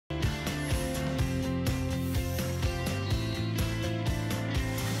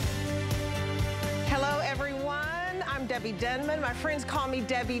Debbie Denman. My friends call me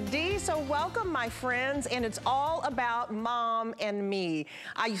Debbie D. So welcome, my friends. And it's all about Mom and Me.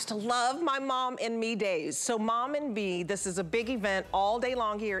 I used to love my Mom and Me days. So Mom and Me, this is a big event all day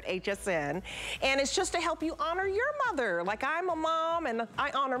long here at HSN. And it's just to help you honor your mother. Like I'm a mom and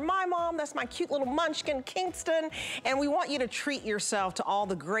I honor my mom. That's my cute little munchkin, Kingston. And we want you to treat yourself to all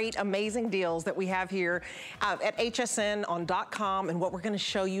the great, amazing deals that we have here at HSN on .com and what we're going to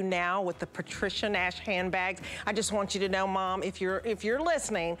show you now with the Patricia Nash handbags. I just want you to know, Mom, if you're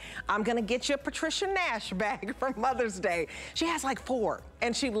listening, I'm gonna get you a Patricia Nash bag for Mother's Day. She has like 4,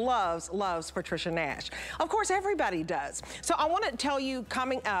 and she loves Patricia Nash. Of course, everybody does. So I want to tell you,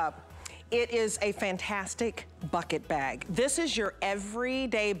 coming up, it is a fantastic bucket bag. This is your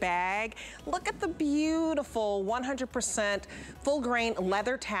everyday bag. Look at the beautiful 100% full grain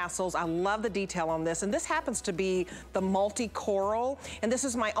leather tassels. I love the detail on this. And this happens to be the multi-coral. And this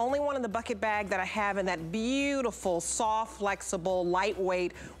is my only one in the bucket bag that I have in that beautiful, soft, flexible,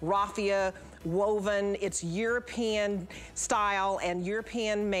 lightweight raffia woven. It's European style and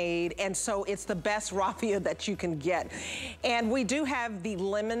European made, and so it's the best raffia that you can get. And we do have the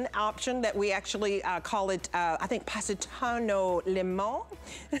lemon option that we actually call it, I think, Pasitano Limon.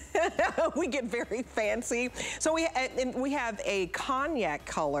 We get very fancy. So we have a cognac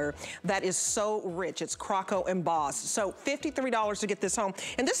color that is so rich. It's Croco embossed. So $53 to get this home.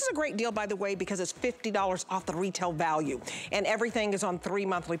 And this is a great deal, by the way, because it's $50 off the retail value. And everything is on 3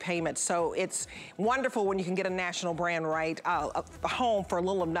 monthly payments. So it's wonderful when you can get a national brand right home for a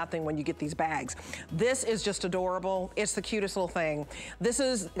little of nothing when you get these bags. This is just adorable. It's the cutest little thing. This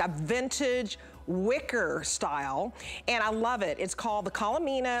is a vintage wicker style, and I love it. It's called the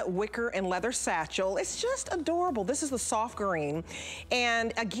Colomina Wicker and Leather Satchel. It's just adorable. This is the soft green,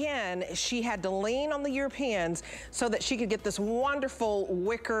 and again, she had to lean on the Europeans so that she could get this wonderful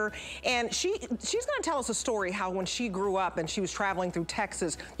wicker, and she's gonna tell us a story how when she grew up and she was traveling through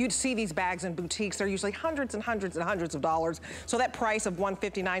Texas, you'd see these bags in boutiques. They're usually hundreds and hundreds and hundreds of dollars, so that price of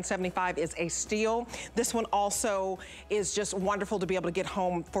 $159.75 is a steal. This one also is just wonderful to be able to get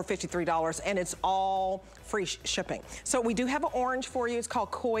home for $53, and it's all free shipping. So we do have an orange for you. It's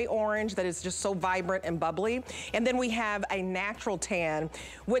called Koi Orange, that is just so vibrant and bubbly. And then we have a natural tan,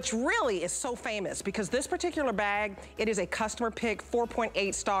 which really is so famous because this particular bag, it is a customer pick,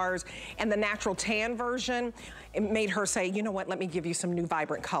 4.8 stars, and the natural tan version, it made her say, you know what, let me give you some new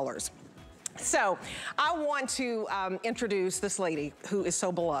vibrant colors. So I want to introduce this lady who is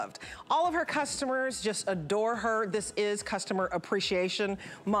so beloved. All of her customers just adore her. This is Customer Appreciation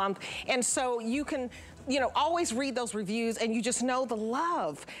Month. And so you can, always read those reviews and you just know the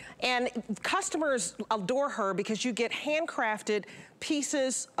love. And customers adore her because you get handcrafted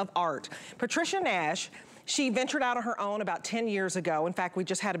pieces of art. Patricia Nash, she ventured out on her own about 10 years ago. In fact, we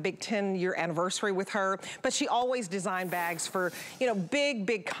just had a big 10-year anniversary with her, but she always designed bags for,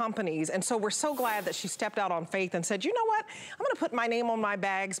 big companies. And so we're so glad that she stepped out on faith and said, you know what? I'm gonna put my name on my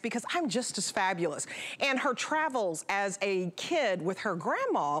bags because I'm just as fabulous. And her travels as a kid with her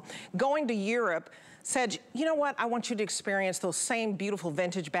grandma going to Europe said, you know what, I want you to experience those same beautiful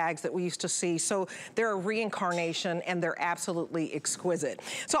vintage bags that we used to see. So they're a reincarnation and they're absolutely exquisite.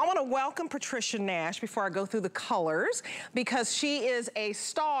 So I wanna welcome Patricia Nash before I go through the colors because she is a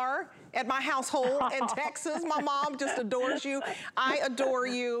star at my household in Texas. My mom just adores you. I adore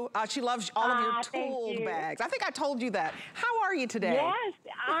you. She loves all of your tooled bags. I think I told you that. How are you today? Yes,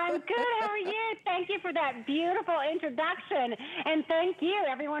 I'm good. How are you? Thank you for that beautiful introduction. And thank you,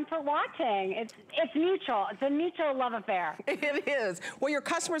 everyone, for watching. It's mutual. It's a mutual love affair. It is. Well, your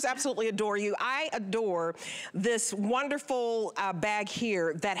customers absolutely adore you. I adore this wonderful bag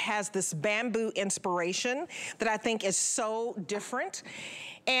here that has this bamboo inspiration that I think is so different.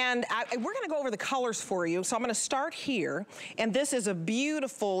 And we're gonna go over the colors for you. So I'm gonna start here. And this is a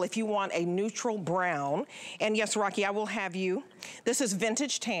beautiful, if you want a neutral brown. And yes, Rocky, I will have you. This is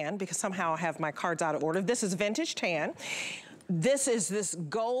vintage tan because somehow I have my cards out of order. This is vintage tan. This is this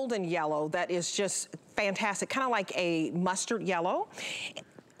golden yellow that is just fantastic, kind of like a mustard yellow.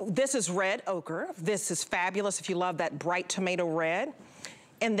 This is red ochre. This is fabulous if you love that bright tomato red.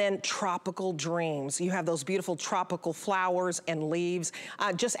 And then tropical dreams. You have those beautiful tropical flowers and leaves.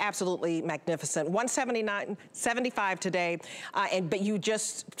 Just absolutely magnificent. $179.75 today, but you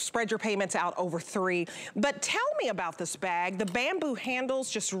just spread your payments out over 3. But tell me about this bag. The bamboo handles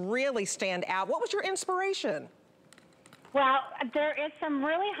just really stand out. What was your inspiration? Well, there is some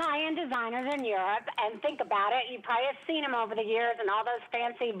really high-end designers in Europe, and think about it, you probably have seen them over the years in all those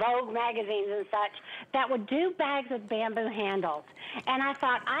fancy Vogue magazines and such, that would do bags with bamboo handles. And I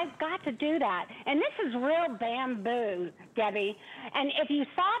thought, I've got to do that. And this is real bamboo, Debbie. And if you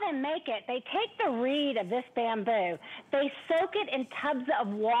saw them make it, they take the reed of this bamboo, they soak it in tubs of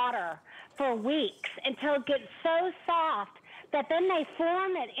water for weeks until it gets so soft that then they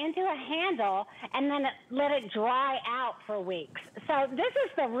form it into a handle and then let it dry out for weeks. So this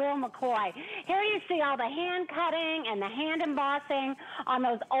is the real McCoy. Here you see all the hand cutting and the hand embossing on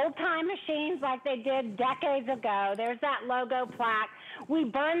those old-time machines like they did decades ago. There's that logo plaque. We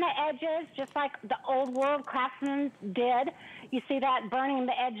burn the edges just like the old world craftsmen did. You see that burning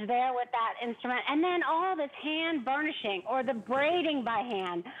the edge there with that instrument. And then all this hand burnishing or the braiding by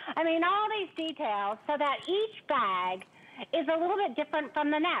hand. I mean, all these details so that each bag is a little bit different from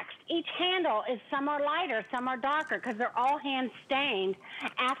the next. Each handle is some are lighter, some are darker, because they're all hand stained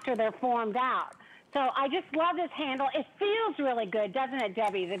after they're formed out. So I just love this handle. It feels really good, doesn't it,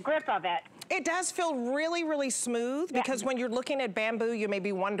 Debbie? The grip of it. It does feel really, really smooth because when you're looking at bamboo, you may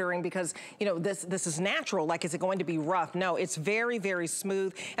be wondering because, you know, this is natural. Like, is it going to be rough? No, it's very, very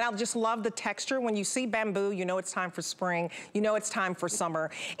smooth. And I just love the texture. When you see bamboo, you know it's time for spring. You know it's time for summer.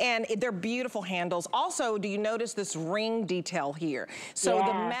 And they're beautiful handles. Also, do you notice this ring detail here? So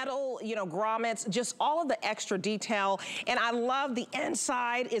the metal, you know, grommets, just all of the extra detail. And I love the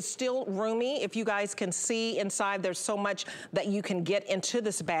inside is still roomy. If you guys can see inside, there's so much that you can get into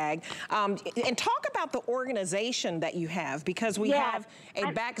this bag. And talk about the organization that you have, because we have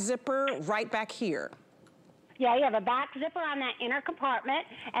a back zipper right back here. Yeah, you have a back zipper on that inner compartment,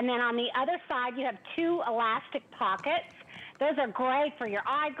 and then on the other side you have two elastic pockets. Those are great for your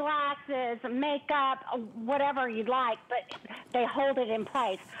eyeglasses, makeup, whatever you'd like, but they hold it in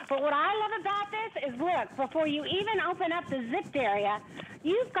place. But what I love about this is, look, before you even open up the zipped area,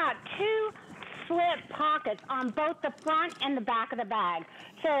 you've got two slip pockets on both the front and the back of the bag.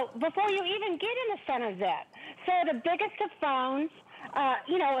 So before you even get in the center zip, so the biggest of phones,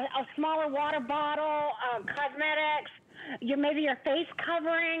 you know, a smaller water bottle, cosmetics, maybe your face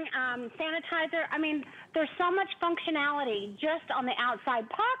covering, sanitizer. I mean, there's so much functionality just on the outside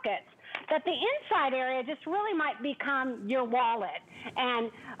pockets that the inside area just really might become your wallet and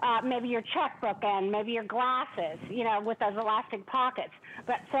maybe your checkbook and maybe your glasses, you know, with those elastic pockets.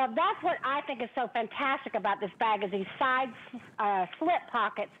 But so that's what I think is so fantastic about this bag is these side slip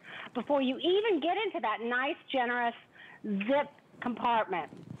pockets before you even get into that nice, generous zip compartment.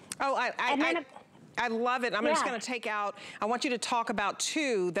 Oh, I love it. I'm just going to take out, I want you to talk about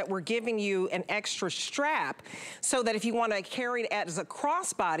two that we're giving you an extra strap so that if you want to carry it as a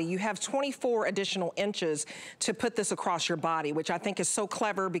crossbody, you have 24 additional inches to put this across your body, which I think is so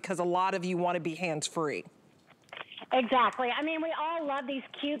clever because a lot of you want to be hands-free. Exactly. I mean, we all love these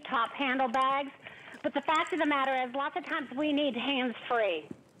cute top handle bags, but the fact of the matter is lots of times we need hands-free.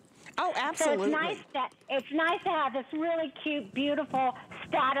 Oh, absolutely. So it's nice to have this really cute, beautiful,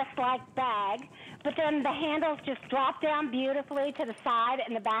 status-like bag, but then the handles just drop down beautifully to the side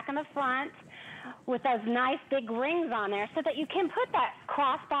and the back and the front with those nice big rings on there so that you can put that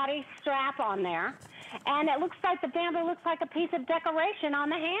crossbody strap on there. And it looks like the bamboo looks like a piece of decoration on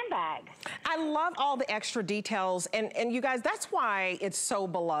the handbag. I love all the extra details. And you guys, that's why it's so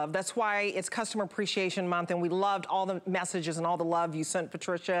beloved. That's why it's Customer Appreciation Month. And we loved all the messages and all the love you sent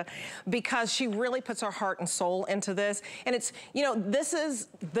Patricia, because she really puts her heart and soul into this. And it's, you know, this is,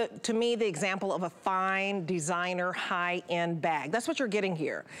 to me, the example of a fine designer high-end bag. That's what you're getting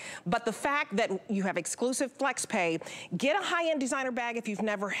here. But the fact that you have exclusive flex pay, get a high-end designer bag if you've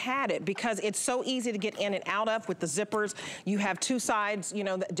never had it, because it's so easy to get in and out of with the zippers. You have two sides, you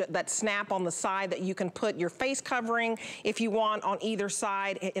know, that snap on the side that you can put your face covering if you want on either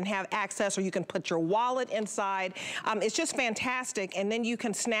side and have access, or you can put your wallet inside. It's just fantastic. And then you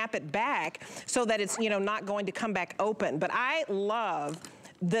can snap it back so that it's, you know, not going to come back open. But I love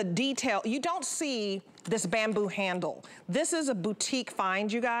the detail. You don't see this bamboo handle. This is a boutique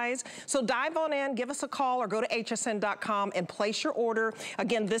find, you guys. So dive on in, give us a call, or go to hsn.com and place your order.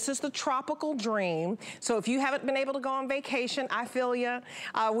 Again, this is the tropical dream. So if you haven't been able to go on vacation, I feel you.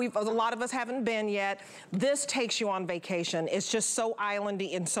 A lot of us haven't been yet. This takes you on vacation. It's just so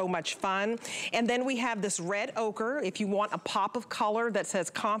islandy and so much fun. And then we have this red ochre. If you want a pop of color that says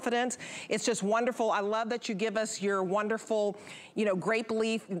confidence, it's just wonderful. I love that you give us your wonderful, you know, grape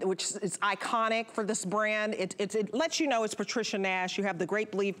leaf, which is iconic for this brand. It lets you know it's Patricia Nash. You have the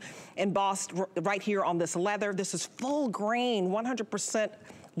grape leaf embossed right here on this leather. This is full grain, 100%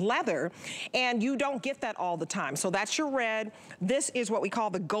 leather, and you don't get that all the time. So that's your red. This is what we call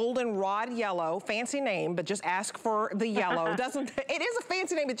the golden rod yellow. Fancy name, but just ask for the yellow. It is a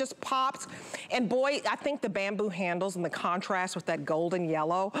fancy name, it just pops. And boy, I think the bamboo handles and the contrast with that golden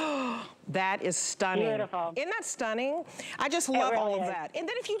yellow, that is stunning. Beautiful. Isn't that stunning? I just love all of that. And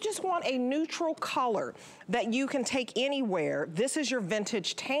then if you just want a neutral color that you can take anywhere, this is your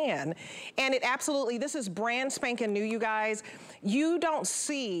vintage tan. And it absolutely, this is brand spanking new, you guys. You don't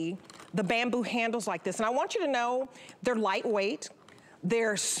see the bamboo handles like this. And I want you to know they're lightweight.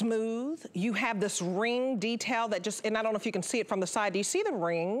 They're smooth. You have this ring detail that just, and I don't know if you can see it from the side. Do you see the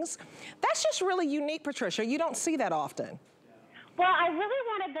rings? That's just really unique, Patricia. You don't see that often. Well, I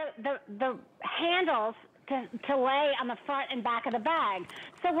really wanted the handles to lay on the front and back of the bag.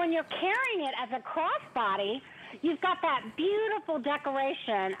 So when you're carrying it as a crossbody, you've got that beautiful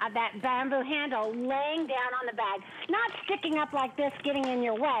decoration of that bamboo handle laying down on the bag, not sticking up like this, getting in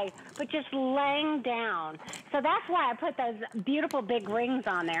your way, but just laying down. So that's why I put those beautiful big rings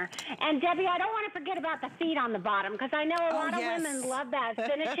on there. And Debbie, I don't want to forget about the feet on the bottom, because I know a lot of women love that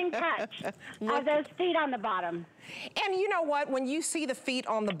finishing touch of those feet on the bottom. And you know what, when you see the feet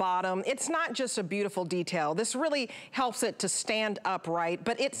on the bottom, it's not just a beautiful detail. This really helps it to stand upright,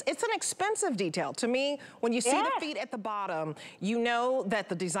 but it's an expensive detail. To me, when you see the feet at the bottom, you know that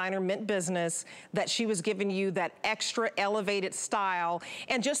the designer meant business, that she was giving you that extra elevated style,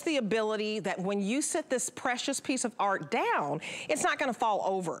 and just the ability that when you sit this precious piece of art down, it's not gonna fall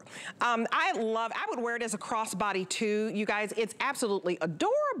over. I would wear it as a crossbody too, you guys. It's absolutely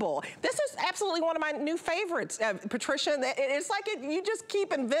adorable. This is absolutely one of my new favorites. Patricia, it's like you just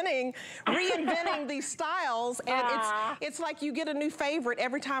keep reinventing these styles, and it's like you get a new favorite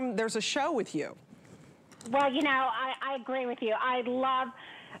every time there's a show with you. Well, you know, I agree with you. I love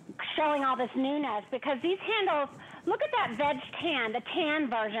showing all this newness, because these handles, look at that veg tan, the tan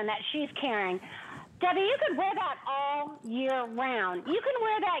version that she's carrying. Debbie, you could wear that all year round. You can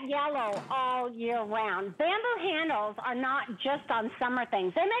wear that yellow all year round. Bamboo handles are not just on summer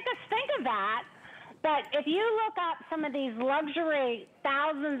things. They make us think of that. But if you look up some of these luxury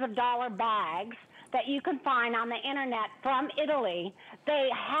thousands of dollar bags that you can find on the internet from Italy, they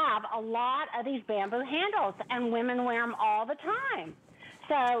have a lot of these bamboo handles, and women wear them all the time.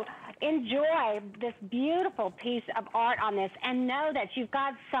 So enjoy this beautiful piece of art on this, and know that you've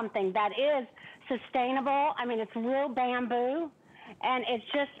got something that is sustainable. I mean, it's real bamboo, and it's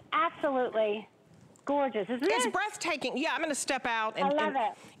just absolutely gorgeous, isn't it? It's breathtaking. Yeah, I'm going to step out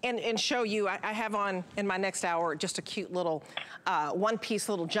and show you. I have on in my next hour just a cute little one-piece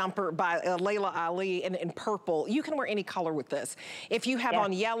little jumper by Layla Ali in purple. You can wear any color with this. If you have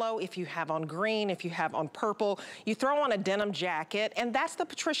on yellow, if you have on green, if you have on purple, you throw on a denim jacket, and that's the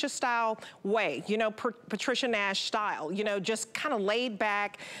Patricia style way, you know, Patricia Nash style, you know, just kind of laid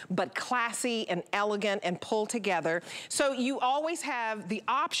back, but classy and elegant and pulled together. So you always have the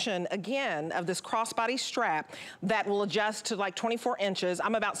option, again, of this crossbody strap that will adjust to like 24 inches.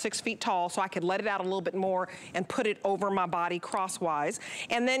 I'm about 6 feet tall, so I could let it out a little bit more and put it over my body crosswise.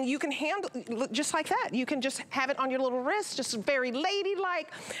 And then you can handle just like that. You can just have it on your little wrist, just very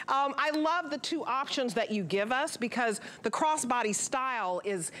ladylike. I love the two options that you give us, because the crossbody style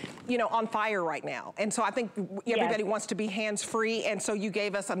is, you know, on fire right now. And so I think everybody wants to be hands-free, and so you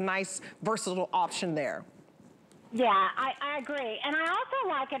gave us a nice versatile option there. Yeah, I agree, and I also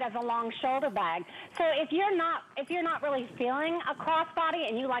like it as a long shoulder bag. So if you're not really feeling a crossbody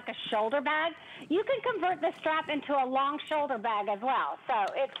and you like a shoulder bag, you can convert the strap into a long shoulder bag as well. So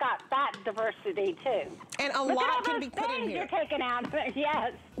it's got that diversity too. And a lot can be put in here. You're taking out,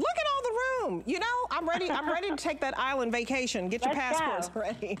 yes. Look at all the room. You know, I'm ready to take that island vacation. Get your passports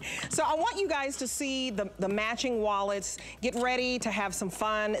ready. So I want you guys to see the matching wallets. Get ready to have some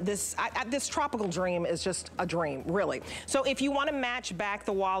fun. This tropical dream is just a dream, really. So if you want to match back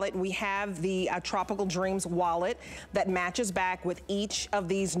the wallet, we have the Tropical Dreams wallet that matches back with each of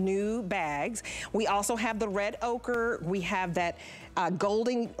these new bags. We also have the red ochre. We have that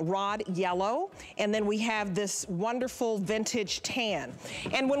golden rod yellow, and then we have this wonderful vintage tan.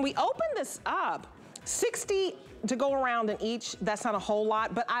 And when we open this up, 60 to go around in each, that's not a whole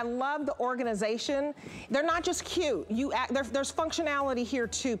lot, but I love the organization. They're not just cute. There's functionality here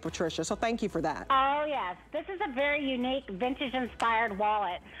too, Patricia, so thank you for that. Oh yes, this is a very unique vintage-inspired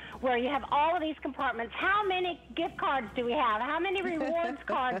wallet where you have all of these compartments. How many gift cards do we have? How many rewards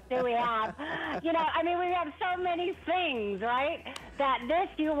cards do we have? You know, I mean, we have so many things, right? That this,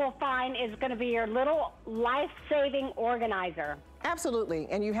 you will find, is going to be your little life-saving organizer. Absolutely,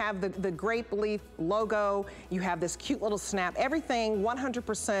 and you have the grape leaf logo, you have have this cute little snap. Everything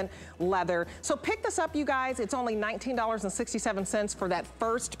 100% leather. So pick this up, you guys. It's only $19.67 for that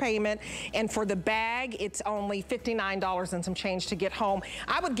first payment. And for the bag, it's only $59 and some change to get home.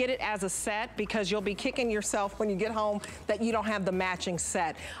 I would get it as a set because you'll be kicking yourself when you get home that you don't have the matching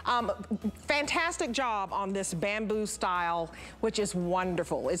set. Fantastic job on this bamboo style, which is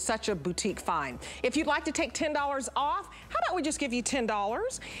wonderful. It's such a boutique find. If you'd like to take $10 off, how about we just give you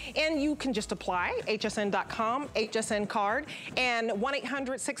 $10 and you can just apply, hsn.com, HSN card, and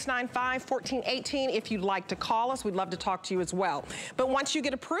 1-800-695-1418 if you'd like to call us. We'd love to talk to you as well. But once you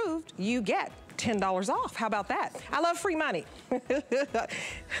get approved, you get $10 off. How about that? I love free money.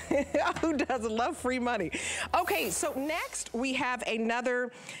 Who doesn't love free money? Okay, so next we have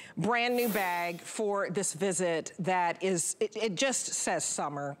another brand new bag for this visit that is, it just says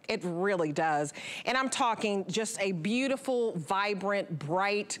summer. It really does. And I'm talking just a beautiful, vibrant,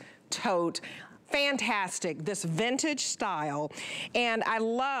 bright tote. Fantastic, this vintage style. And I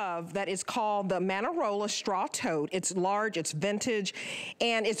love that it's called the Manarola Straw Tote. It's large, it's vintage,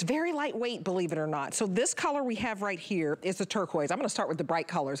 and it's very lightweight, believe it or not. So this color we have right here is the turquoise. I'm gonna start with the bright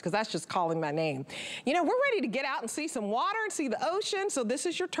colors because that's just calling my name. You know, we're ready to get out and see some water and see the ocean. So this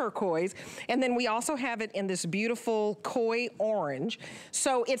is your turquoise. And then we also have it in this beautiful koi orange.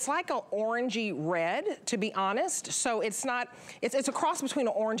 So it's like an orangey red, to be honest. So it's not, it's a cross between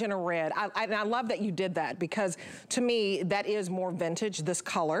an orange and a red. I love that you did that because to me that is more vintage, this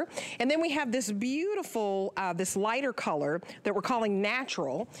color. And then we have this beautiful this lighter color that we're calling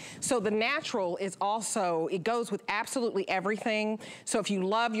natural. So the natural is also, it goes with absolutely everything. So if you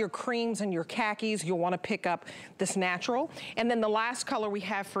love your creams and your khakis, you'll want to pick up this natural. And then the last color we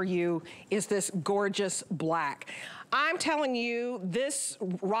have for you is this gorgeous black. I'm telling you, this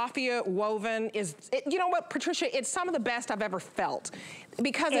raffia woven is, you know what, Patricia, it's some of the best I've ever felt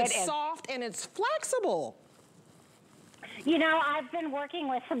because it's soft and it's flexible. You know, I've been working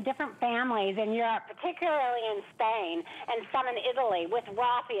with some different families in Europe, particularly in Spain and some in Italy, with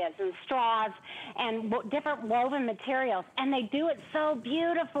raffias and straws and different woven materials, and they do it so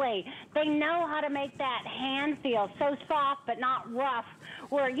beautifully. They know how to make that hand feel so soft but not rough,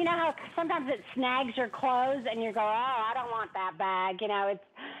 where, you know how sometimes it snags your clothes and you go, oh, I don't want that bag, you know,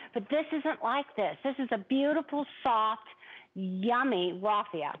 but this isn't like this. This is a beautiful, soft, yummy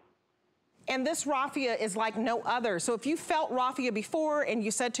raffia. And this raffia is like no other. So if you felt raffia before and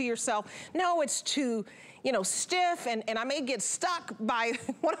you said to yourself, no, it's too, you know, stiff and I may get stuck by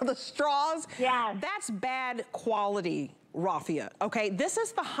one of the straws, that's bad quality raffia, okay? This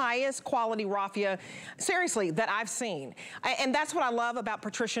is the highest quality raffia, seriously, that I've seen. And that's what I love about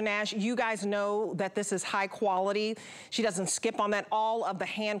Patricia Nash. You guys know that this is high quality. She doesn't skip on that. All of the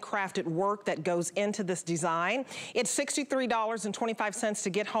handcrafted work that goes into this design. It's $63.25 to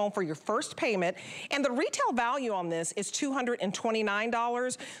get home for your first payment. And the retail value on this is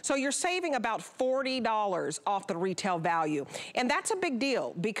 $229. So you're saving about $40 off the retail value. And that's a big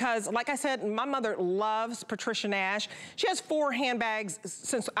deal because, like I said, my mother loves Patricia Nash. She has 4 handbags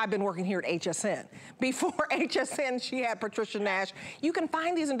since I've been working here at HSN. Before HSN, she had Patricia Nash. You can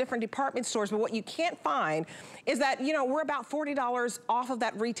find these in different department stores, but what you can't find is that, you know, we're about $40 off of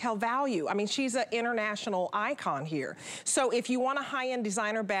that retail value. I mean, she's an international icon here. So if you want a high-end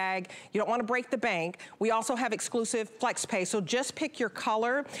designer bag, you don't want to break the bank, we also have exclusive flex pay. So just pick your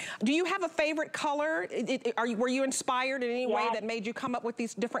color. Do you have a favorite color? Were you inspired in any way that made you come up with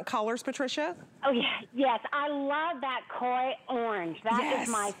these different colors, Patricia? Oh, yeah. Yes, I love that koi orange. That is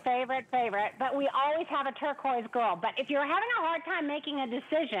my favorite. But we always have a turquoise girl. But if you're having a hard time making a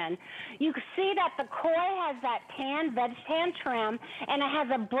decision, you see that the koi has that tan, veg tan trim, and it has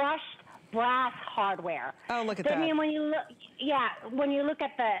a brushed brass hardware. Oh, look at that. I mean, when you look, when you look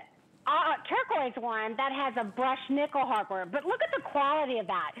at the turquoise one, that has a brushed nickel hardware. But look at the quality of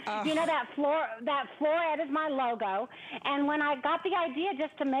that. You know, that floret is my logo. And when I got the idea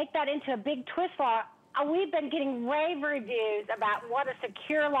just to make that into a big twist lock, we've been getting rave reviews about what a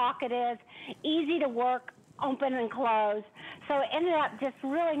secure lock it is, easy to work, open and close. So it ended up just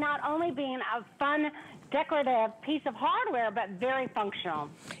really not only being a fun decorative piece of hardware, but very functional.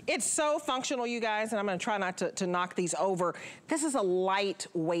 It's so functional, you guys, and I'm gonna try not to knock these over. This is a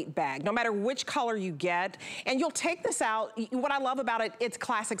lightweight bag, no matter which color you get, and you'll take this out. What I love about it, it's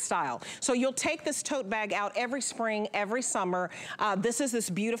classic style. So you'll take this tote bag out every spring, every summer. This is this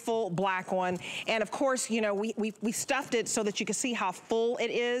beautiful black one, and of course, you know, we stuffed it so that you can see how full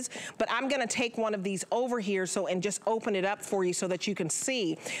it is, but I'm gonna take one of these over here and just open it up for you so that you can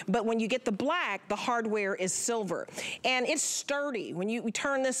see. But when you get the black, the hardware footwear is silver. And it's sturdy. When you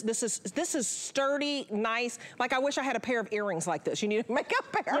turn this, this is sturdy, nice. Like I wish I had a pair of earrings like this. You need to make a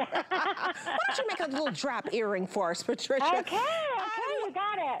pair. Why don't you make a little drop earring for us, Patricia? Okay, you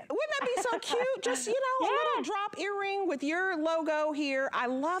got it. Wouldn't that be so cute? Just, you know, a little drop earring with your logo here. I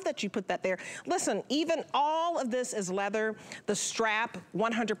love that you put that there. Listen, even all of this is leather. The strap,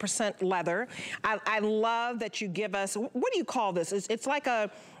 100% leather. I love that you give us, what do you call this? It's like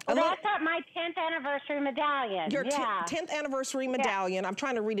a well, that's my 10th anniversary medallion. Your 10th anniversary medallion. I'm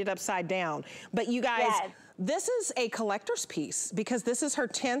trying to read it upside down. But you guys, this is a collector's piece because this is her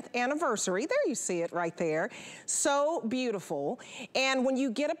 10th anniversary. There you see it right there. So beautiful. And when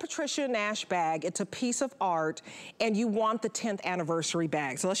you get a Patricia Nash bag, it's a piece of art and you want the 10th anniversary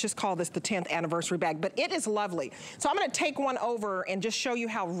bag. So let's just call this the 10th anniversary bag, but it is lovely. So I'm gonna take one over and just show you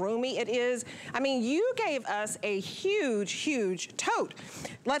how roomy it is. I mean, you gave us a huge, huge tote.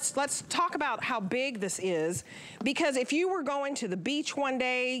 Let's talk about how big this is, because if you were going to the beach one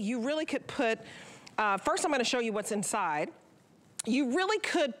day, you really could put, first I'm gonna show you what's inside. You really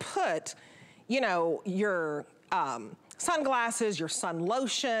could put, you know, your sunglasses, your sun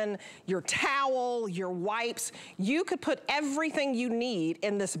lotion, your towel, your wipes. You could put everything you need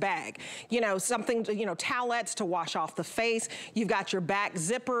in this bag. You know, something, you know, towelettes to wash off the face. You've got your back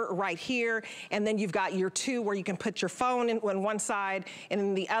zipper right here, and then you've got your two where you can put your phone in one side, and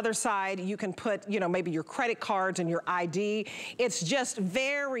in the other side you can put, you know, maybe your credit cards and your ID. It's just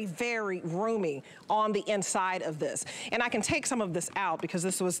very, very roomy on the inside of this. And I can take some of this out because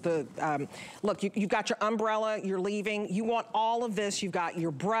this was the, look, you've got your umbrella, you're leaving. You want all of this. You've got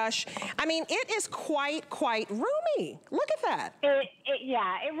your brush. I mean, it is quite roomy. Look at that.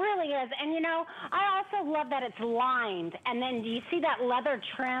 Yeah, it really is. And you know, I also love that it's lined. And then do you see that leather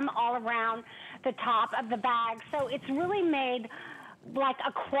trim all around the top of the bag? So it's really made like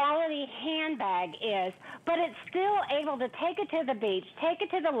a quality handbag is, but it's still able to take it to the beach, take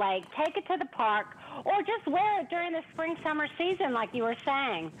it to the lake, take it to the park, or just wear it during the spring, summer season like you were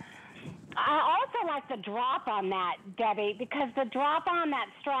saying. I also like the drop on that, Debbie, because the drop on that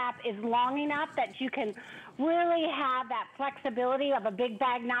strap is long enough that you can really have that flexibility of a big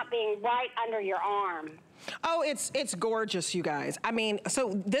bag not being right under your arm. Oh, it's gorgeous, you guys. I mean,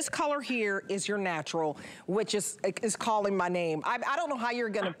 so this color here is your natural, which is calling my name. I don't know how you're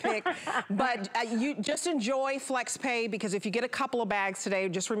gonna pick, but you just enjoy FlexPay, because if you get a couple of bags today,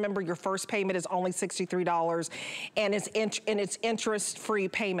 just remember your first payment is only $63, and it's interest-free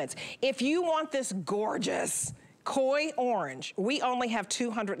payments. If you want this gorgeous koi orange, we only have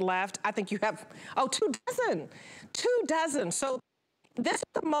 200 left. I think you have, 2 dozen. 2 dozen. So this is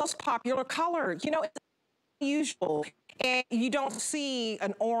the most popular color. You know, it's usual, and you don't see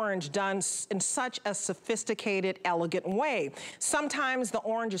an orange done in such a sophisticated, elegant way. Sometimes the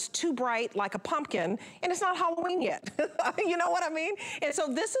orange is too bright, like a pumpkin, and it's not Halloween yet. You know what I mean? And so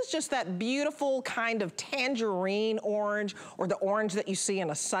this is just that beautiful kind of tangerine orange, or the orange that you see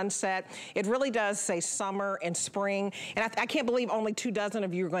in a sunset. It really does say summer and spring, and I can't believe only 2 dozen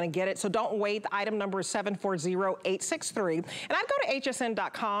of you are going to get it, so don't wait. The item number is 740863, and I'd go to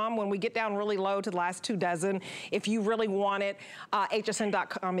hsn.com when we get down really low to the last 2 dozen. If you really want it,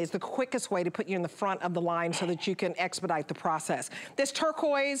 hsn.com is the quickest way to put you in the front of the line so that you can expedite the process. This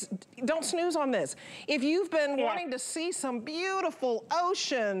turquoise, don't snooze on this. If you've been wanting to see some beautiful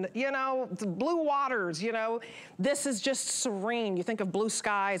ocean, you know, blue waters, you know, this is just serene. You think of blue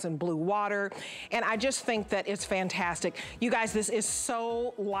skies and blue water, and I just think that it's fantastic. You guys, this is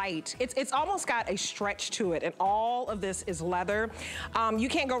so light. It's almost got a stretch to it, and all of this is leather. You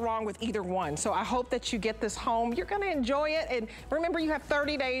can't go wrong with either one, so I hope that you get this home. You're gonna enjoy it, and remember, you have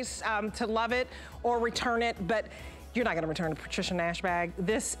 30 days to love it or return it, but you're not gonna return a Patricia Nash bag.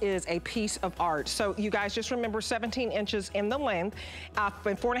 This is a piece of art. So you guys just remember 17 inches in the length,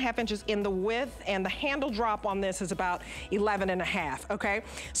 and 4.5 inches in the width, and the handle drop on this is about 11.5, okay?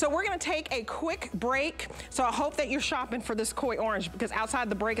 So we're gonna take a quick break. So I hope that you're shopping for this koi orange, because outside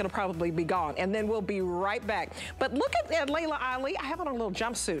the break, it'll probably be gone, and then we'll be right back. But look at Layla Ali. I have on a little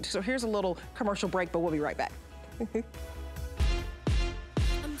jumpsuit. So here's a little commercial break, but we'll be right back. I'm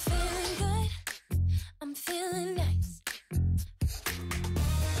feeling good. I'm feeling nice.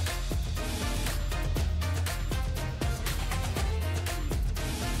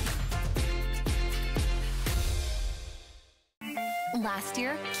 Last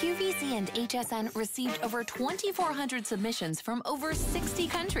year, QVC and HSN received over 2,400 submissions from over 60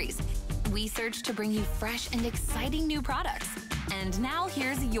 countries. We searched to bring you fresh and exciting new products. And now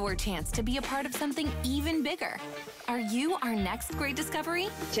here's your chance to be a part of something even bigger. Are you our next great discovery?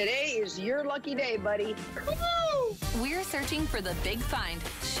 Today is your lucky day, buddy. We're searching for the big find.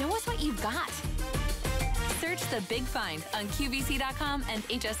 Show us what you've got. Search The Big Find on QVC.com and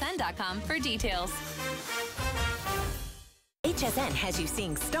HSN.com for details. HSN has you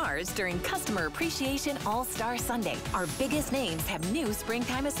seeing stars during Customer Appreciation All-Star Sunday. Our biggest names have new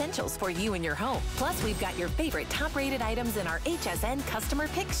springtime essentials for you and your home. Plus, we've got your favorite top-rated items in our HSN Customer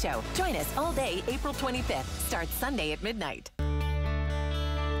Pick Show. Join us all day, April 25th. Starts Sunday at midnight.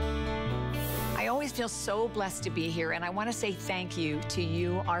 I always feel so blessed to be here, and I want to say thank you to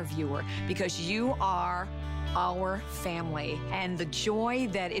you, our viewer, because you are our family, and the joy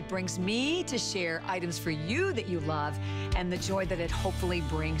that it brings me to share items for you that you love, and the joy that it hopefully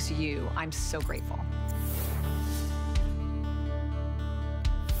brings you. I'm so grateful.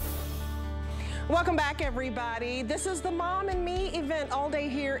 Welcome back, everybody. This is the Mom and Me event all day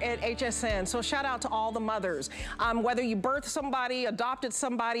here at HSN. So shout out to all the mothers. Whether you birthed somebody, adopted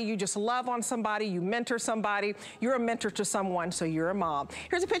somebody, you just love on somebody, you mentor somebody, you're a mentor to someone, so you're a mom.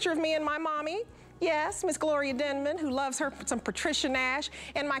 Here's a picture of me and my mommy. Yes, Miss Gloria Denman, who loves her some Patricia Nash,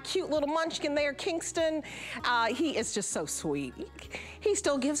 and my cute little munchkin there, Kingston. He is just so sweet. He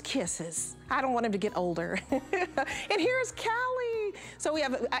still gives kisses. I don't want him to get older. And here's Callie. So we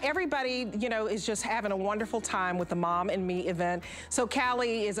have everybody, you know, is just having a wonderful time with the Mom and Me event. So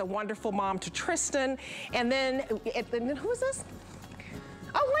Callie is a wonderful mom to Tristan. And then who is this?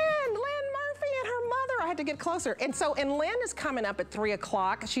 Oh, Lynn Murphy and her mother. I had to get closer. And Lynn is coming up at 3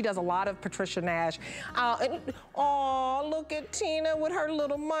 o'clock. She does a lot of Patricia Nash. Oh, look at Tina with her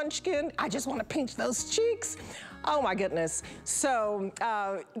little munchkin. I just want to pinch those cheeks. Oh my goodness. So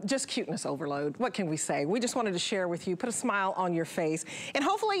just cuteness overload. What can we say? We just wanted to share with you, put a smile on your face, and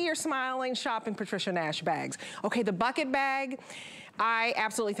hopefully you're smiling shopping Patricia Nash bags. Okay, the bucket bag, I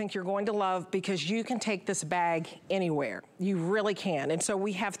absolutely think you're going to love, because you can take this bag anywhere. You really can. And so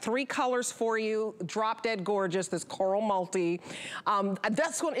we have 3 colors for you, drop dead gorgeous, this coral multi.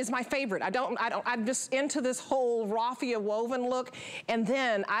 This one is my favorite. I'm just into this whole raffia woven look. And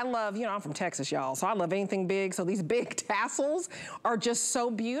then I love, you know, I'm from Texas, y'all, so I love anything big. So these big tassels are just so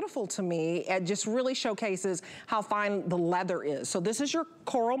beautiful to me. It just really showcases how fine the leather is. So this is your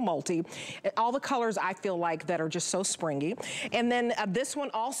coral multi. All the colors I feel like that are just so springy. And then this one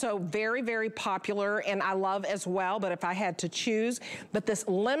also very, very popular, and I love as well, but if I had to choose, but this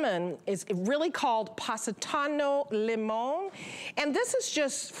lemon is really called Positano Limon. And this is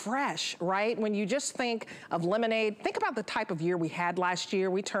just fresh, right? When you just think of lemonade, think about the type of year we had last year.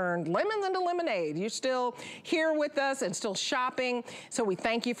 We turned lemons into lemonade. You're still here with us and still shopping, so we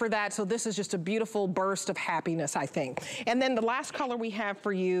thank you for that. So this is just a beautiful burst of happiness, I think. And then the last color we have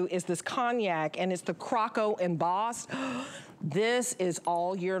for you is this cognac, and it's the Croco embossed. This is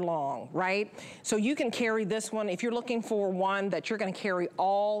all year long, right? So you can carry this one if you're looking for one that you're gonna carry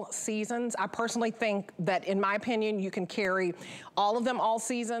all seasons. I personally think that, in my opinion, you can carry all of them all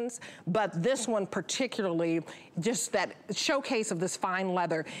seasons, but this one particularly, just that showcase of this fine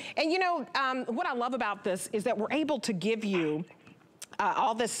leather. And you know, what I love about this is that we're able to give you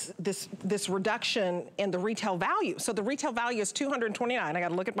all this reduction in the retail value. So the retail value is $229. I got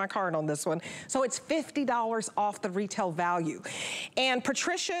to look at my card on this one. So it's $50 off the retail value. And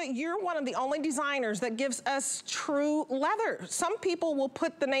Patricia, you're one of the only designers that gives us true leather. Some people will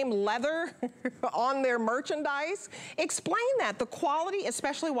put the name leather on their merchandise. Explain that. The quality,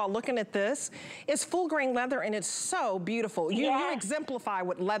 especially while looking at this, is full grain leather, and it's so beautiful. You exemplify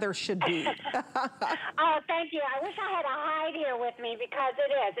what leather should be. Oh, thank you. I wish I had a hide here with me, because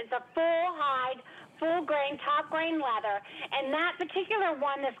it is. It's a full hide, full grain, top grain leather. And that particular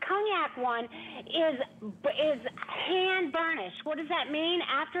one, this cognac one, is hand burnished. What does that mean?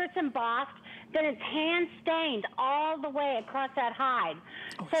 After it's embossed, then it's hand stained all the way across that hide.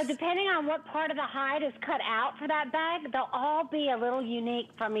 So depending on what part of the hide is cut out for that bag, they'll all be a little unique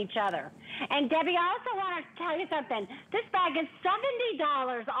from each other. And Debbie, I also want to tell you something. This bag is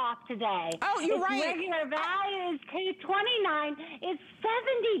 $70 off today. Oh, you're its right. Regular value is $229. It's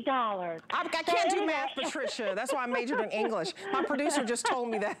 $70. I can't do math, Patricia. That's why I majored in English. My producer just told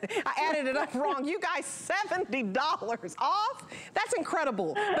me that. I added it up wrong. You guys, $70 off? That's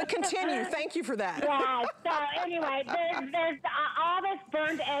incredible. But continue. Thank you for that. Yeah, so anyway, there's all this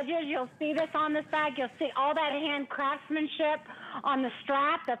burned edges. You'll see this on this bag. You'll see all that hand craftsmanship on the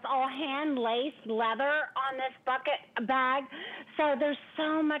strap. That's all hand laced leather on this bucket bag. So there's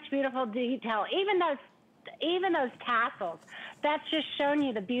so much beautiful detail. Even those tassels, that's just showing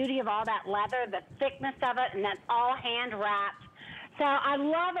you the beauty of all that leather, the thickness of it, and that's all hand wrapped. So I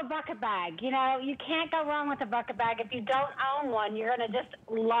love a bucket bag. You know, you can't go wrong with a bucket bag. If you don't own one, you're going to just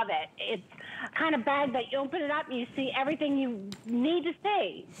love it. It's kind of bag that you open it up and you see everything you need to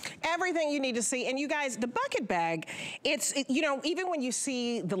see. Everything you need to see. And you guys, the bucket bag, you know, even when you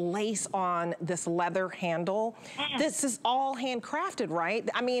see the lace on this leather handle, this is all handcrafted, right?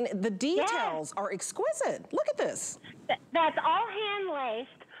 I mean, the details are exquisite. Look at this. That's all hand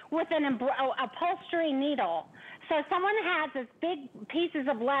laced with an upholstery needle. So someone has this big pieces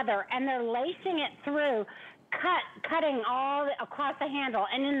of leather and they're lacing it through, cutting all across the handle.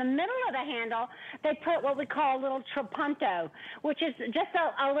 And in the middle of the handle, they put what we call a little trapunto, which is just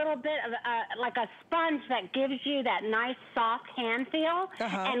a little bit of like a sponge that gives you that nice soft hand feel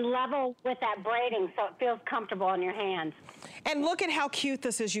and level with that braiding so it feels comfortable in your hands. And look at how cute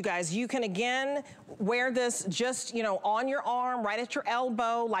this is, you guys. You can, again, wear this just, you know, on your arm, right at your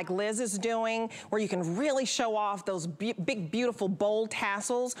elbow, like Liz is doing, where you can really show off those big, beautiful, bold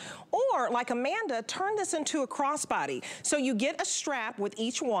tassels. Or, like Amanda, turn this into a crossbody. So you get a strap with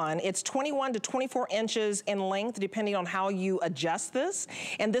each one. It's 21 to 24 inches in length, depending on how you adjust this.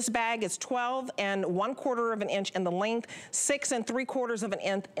 And this bag is 12 1/4 of an inch in the length, 6 3/4 of an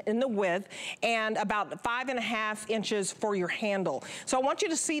inch in the width, and about 5 1/2 inches for your handle. So I want you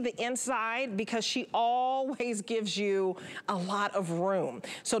to see the inside because she always gives you a lot of room.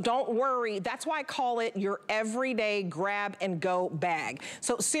 So don't worry. That's why I call it your everyday grab and go bag.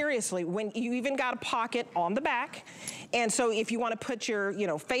 So seriously, when you even got a pocket on the back, and so if you want to put your, you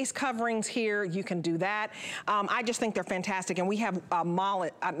know, face coverings here, you can do that. I just think they're fantastic, and we have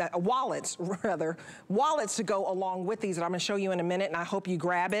wallets to go along with these that I'm going to show you in a minute, and I hope you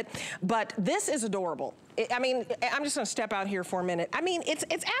grab it. But this is adorable. I mean, I'm just going to step out here for a minute. I mean, it's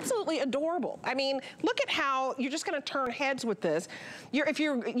absolutely adorable. I mean, look at how you're just going to turn heads with this. If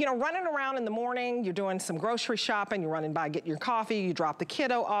you're, you know, running around in the morning, you're doing some grocery shopping, you're running by getting your coffee, you drop the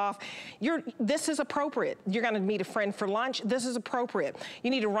kiddo off. This is appropriate. You're going to meet a friend for lunch. This is appropriate. You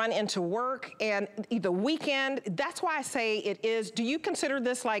need to run into work and the weekend. That's why I say it is. Do you consider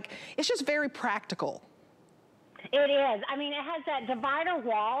this like, it's just very practical? It is. I mean, it has that divider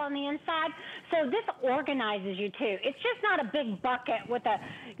wall on the inside, so this organizes you too. It's just not a big bucket with a,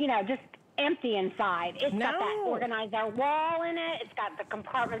 you know, just empty inside. It's got that organizer wall in it. It's got the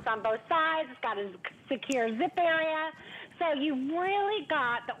compartments on both sides. It's got a secure zip area. So you really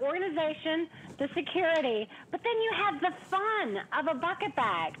got the organization, the security, but then you have the fun of a bucket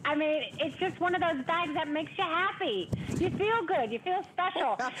bag. I mean, it's just one of those bags that makes you happy. You feel good. You feel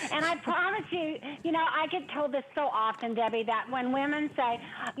special. And I promise you, you know, I get told this so often, Debbie, that when women say,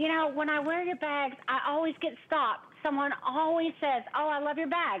 you know, when I wear your bags, I always get stopped. Someone always says, oh, I love your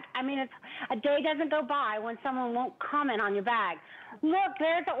bag. I mean, a day doesn't go by when someone won't comment on your bag. Look,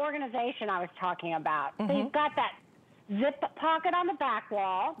 there's the organization I was talking about. So you've got that zip pocket on the back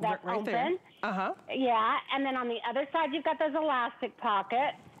wall that's right open. There. Yeah, and then on the other side you've got those elastic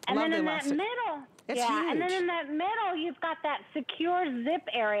pockets. And then in that middle, huge. And then in that middle you've got that secure zip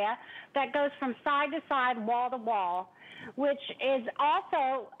area that goes from side to side, wall to wall, which is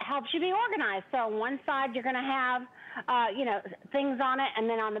also helps you be organized. So on one side you're going to have you know, things on it, and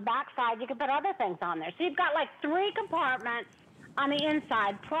then on the back side you can put other things on there. So you've got like 3 compartments on the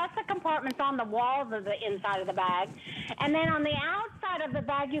inside, plus the compartments on the walls of the inside of the bag. And then on the outside of the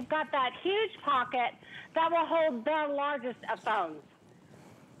bag, you've got that huge pocket that will hold the largest of phones.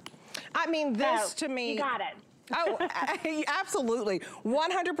 I mean, this to me... You got it. Oh, absolutely.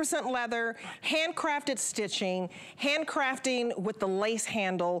 100% leather, handcrafted stitching, handcrafting with the lace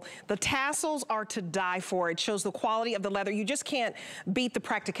handle. The tassels are to die for. It shows the quality of the leather. You just can't beat the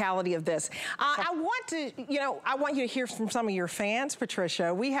practicality of this. I want you to hear from some of your fans,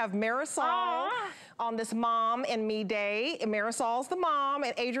 Patricia. We have Marisol on this Mom and Me Day. Marisol's the mom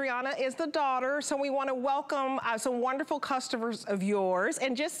and Adriana is the daughter. So we want to welcome some wonderful customers of yours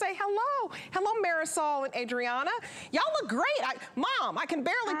and just say hello. Hello, Marisol and Adriana. Y'all look great. Mom, I can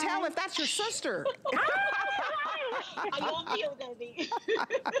barely tell if that's your sister. I love you, Debbie.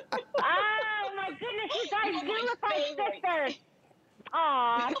 Oh, my goodness, you guys do look like sisters.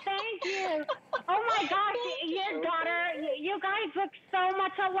 Aw, thank you. Oh, my gosh, your daughter, you guys look so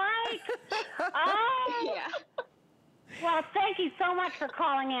much alike. Oh. Yeah. Well, thank you so much for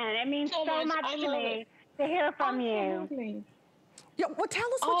calling in. It means so much to me to hear from you. Yeah, well, tell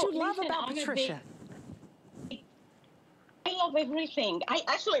us what you love about Patricia. I love everything. I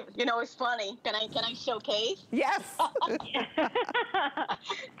actually, you know, it's funny. Can I showcase? Yes. Oh,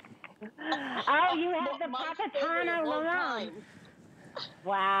 you have the Pakistani Lalone.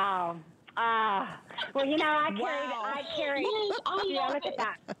 Wow. Well, you know, I carry. Yes, I love look it.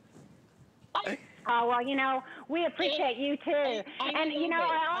 at that. Oh, well, you know, we appreciate you too. And you know,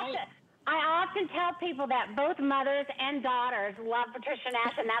 I often tell people that both mothers and daughters love Patricia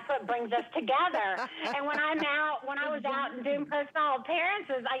Nash, and that's what brings us together. And when I was out and doing personal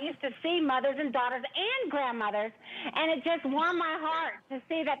appearances, I used to see mothers and daughters and grandmothers, and it just warmed my heart to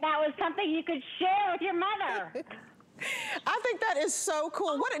see that that was something you could share with your mother. I think that is so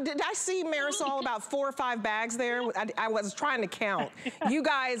cool. What did I see, Marisol, about 4 or 5 bags there? I was trying to count. You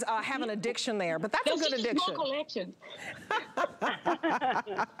guys have an addiction there, but that's a good addiction. Small collection.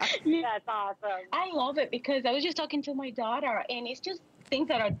 That's awesome. I love it because I was just talking to my daughter, and it's just things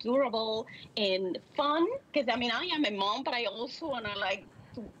that are durable and fun. Because I mean, I am a mom, but I also want to like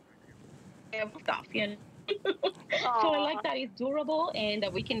have stuff, you know. So I like that it's durable and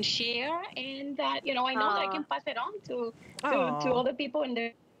that we can share, and that, you know, I know that I can pass it on to other people, and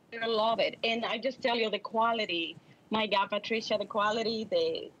they love it. And I just tell you, the quality, my God, Patricia, the quality,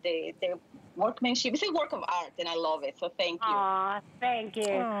 the workmanship, it's a work of art, and I love it. So thank you. Thank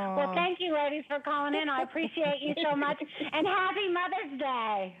you. Well, thank you, ladies, for calling in. I appreciate you so much, and happy Mother's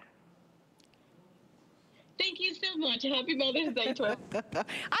Day. Thank you so much. Happy Mother's Day to I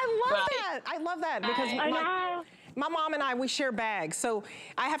love that. I love that because my mom and I, we share bags. So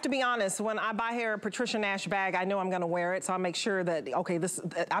I have to be honest, when I buy her a Patricia Nash bag, I know I'm going to wear it. So I make sure that, okay,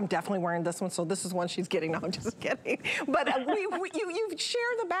 I'm definitely wearing this one. So this is one she's getting. No, I'm just kidding. But you share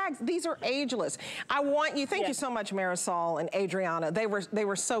the bags. These are ageless. I want you, thank you so much, Marisol and Adriana. They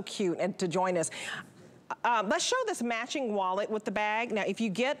were so cute and to join us. Let's show this matching wallet with the bag. Now, if you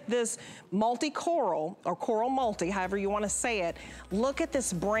get this multi-coral, or coral multi, however you want to say it, look at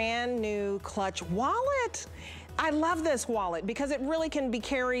this brand new clutch wallet. I love this wallet because it really can be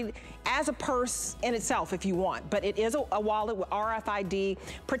carried as a purse in itself if you want, but it is a wallet with RFID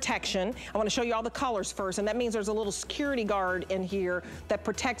protection. I want to show you all the colors first, and that means there's a little security guard in here that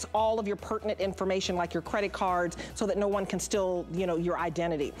protects all of your pertinent information, like your credit cards, so that no one can steal, you know, your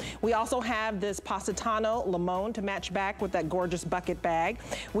identity. We also have this Positano Limon to match back with that gorgeous bucket bag.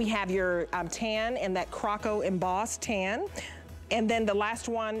 We have your tan and that Croco embossed tan. And then the last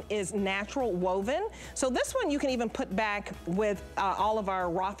one is natural woven. So this one you can even put back with all of our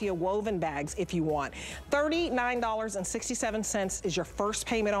raffia woven bags if you want. $39.67 is your first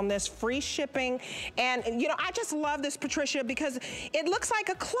payment on this, free shipping. And you know, I just love this, Patricia, because it looks like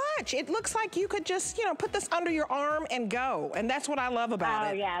a clutch. It looks like you could just, you know, put this under your arm and go. And that's what I love about it.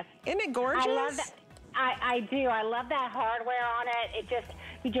 Oh, yes. Isn't it gorgeous? I love that. I do. I love that hardware on it. It just,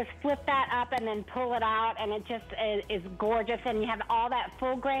 you just flip that up and then pull it out, and it just is gorgeous. And you have all that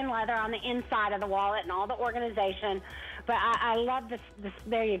full grain leather on the inside of the wallet and all the organization. But I love this.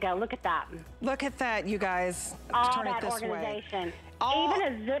 There you go. Look at that. Look at that, you guys. All Turn that it this organization. way. Even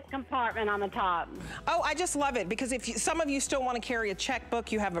a zip compartment on the top. Oh, I just love it because if some of you still want to carry a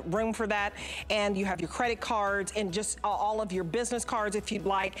checkbook, you have room for that, and you have your credit cards and just all of your business cards if you'd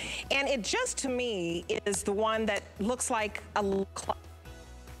like. And it just, to me, is the one that looks like a clutch.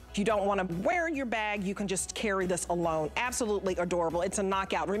 If you don't want to wear your bag, you can just carry this alone. Absolutely adorable. It's a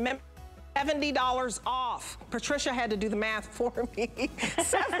knockout. Remember, $70 off. Patricia had to do the math for me.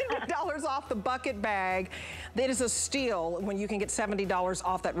 $70 off the bucket bag. It is a steal when you can get $70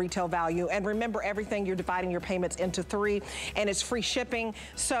 off that retail value. And remember, everything, you're dividing your payments into 3, and it's free shipping.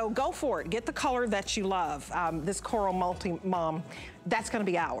 So go for it. Get the color that you love. This Coral Multi-Mom, that's going to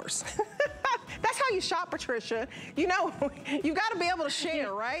be ours. That's how you shop, Patricia. You know, you got to be able to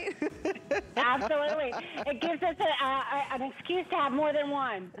share, right? Absolutely. It gives us an excuse to have more than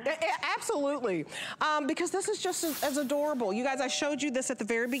one. Absolutely. Because this is just as adorable. You guys, I showed you this at the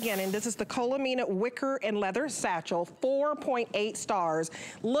very beginning. This is the Colomina wicker and leather satchel, 4.8 stars.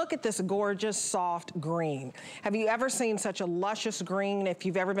 Look at this gorgeous, soft green. Have you ever seen such a luscious green? If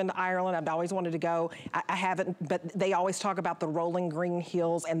you've ever been to Ireland, I've always wanted to go. I haven't, but they always talk about the rolling green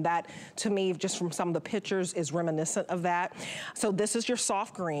hills, and that, to me, just from some of the pictures, is reminiscent of that. So this is your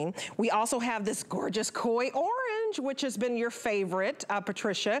soft green. We also have this gorgeous koi orange, which has been your favorite,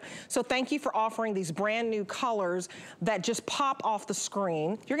 Patricia. So thank you for offering these brand new colors that just pop off the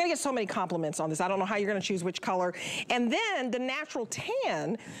screen. You're gonna get so many compliments on this. I don't know how you're gonna choose which color. And then the natural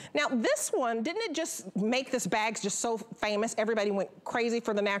tan. Now this one, didn't it just make this bag just so famous? Everybody went crazy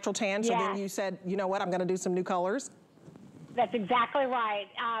for the natural tan. So then you said, you know what, I'm gonna do some new colors. That's exactly right.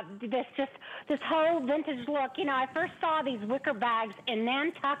 This whole vintage look. You know, I first saw these wicker bags in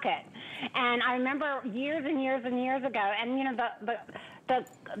Nantucket, and I remember years and years and years ago. And you know,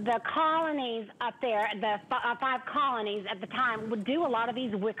 the colonies up there, the 5 colonies at the time, would do a lot of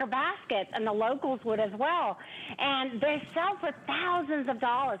these wicker baskets, and the locals would as well. And they sell for thousands of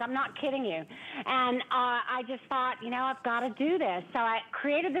dollars. I'm not kidding you. And I just thought, you know, I've got to do this. So I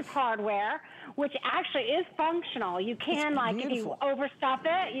created this hardware, which actually is functional. You can, like, if you overstuff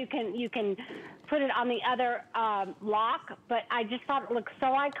it, you can put it on the other lock, but I just thought it looked so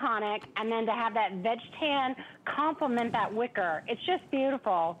iconic, and then to have that veg tan complement that wicker, it's just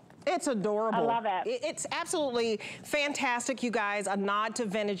beautiful. It's adorable. I love it. It's absolutely fantastic, you guys. A nod to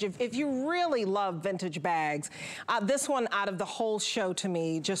vintage. If you really love vintage bags, this one out of the whole show to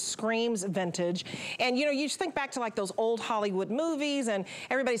me just screams vintage. And you know, you just think back to like those old Hollywood movies, and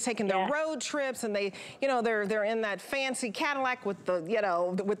everybody's taking their road trips, and they, you know, they're in that fancy Cadillac with the, you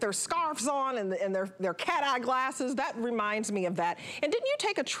know, with their scarves on and their cat eye glasses. That reminds me of that. And didn't you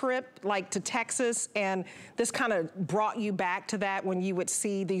take a trip like to Texas, and this kind of brought you back to that when you would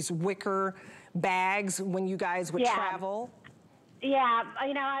see these wicker bags when you guys would travel? Yeah,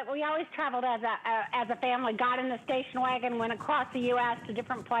 you know, we always traveled as a family, got in the station wagon, went across the U.S. to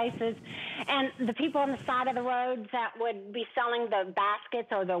different places, and the people on the side of the roads that would be selling the baskets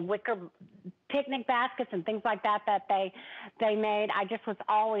or the wicker picnic baskets and things like that that they made, I just was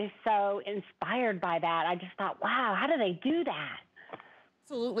always so inspired by that. I just thought, wow, how do they do that?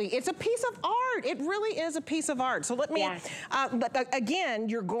 Absolutely. It's a piece of art. It really is a piece of art. So let me, but again,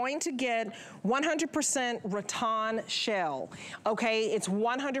 you're going to get 100% rattan shell, okay? It's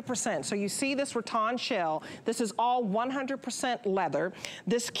 100%. So you see this rattan shell. This is all 100% leather.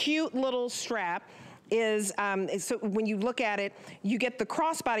 This cute little strap is, so when you look at it, you get the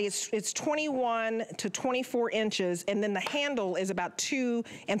crossbody, it's 21 to 24 inches, and then the handle is about 2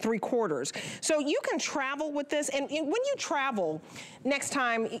 3/4. So you can travel with this, and when you travel, next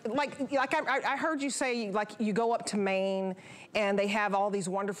time, like I heard you say, like you go up to Maine, and they have all these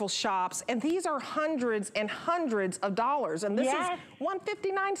wonderful shops, and these are hundreds and hundreds of dollars, and this is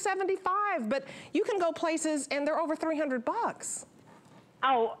 $159.75, but you can go places and they're over $300.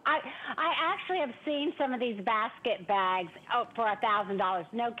 Oh, I actually have seen some of these basket bags for $1,000.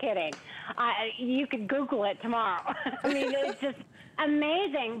 No kidding. You could Google it tomorrow. I mean, it's just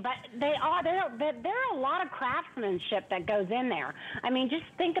amazing. But there are a lot of craftsmanship that goes in there. I mean, just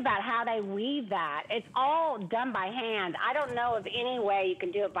think about how they weave that. It's all done by hand. I don't know of any way you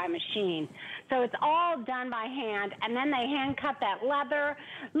can do it by machine. So it's all done by hand, and then they hand cut that leather.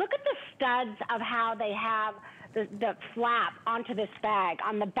 Look at the studs of how they have the flap onto this bag.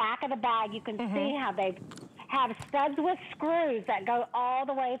 On the back of the bag, you can see how they have studs with screws that go all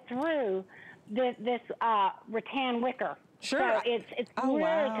the way through this rattan wicker. Sure. So it's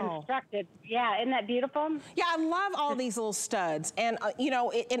really constructed. Yeah, isn't that beautiful? Yeah, I love all these little studs. And, you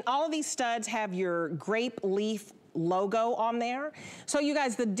know, and all of these studs have your grape leaf logo on there. So you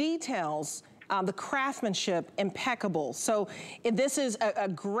guys, the details, the craftsmanship, impeccable. So this is a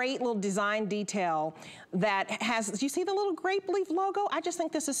great little design detail that has, do you see the little grape leaf logo? I just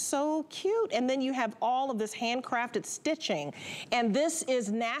think this is so cute. And then you have all of this handcrafted stitching. And this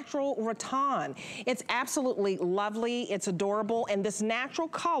is natural rattan. It's absolutely lovely. It's adorable. And this natural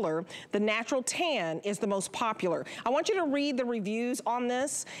color, the natural tan, is the most popular. I want you to read the reviews on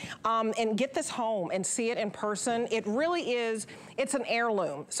this and get this home and see it in person. It really is, it's an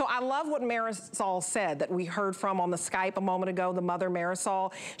heirloom. So I love what Marisol said that we heard from on the Skype a moment ago, the mother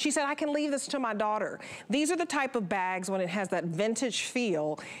Marisol. She said, I can leave this to my daughter. These are the type of bags when it has that vintage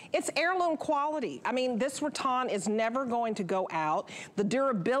feel. It's heirloom quality. I mean, this rattan is never going to go out. The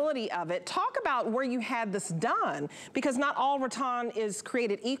durability of it, talk about where you had this done, because not all rattan is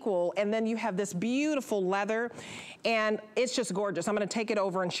created equal, and then you have this beautiful leather, and it's just gorgeous. I'm gonna take it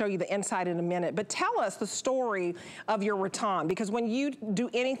over and show you the inside in a minute, but tell us the story of your rattan, because when you do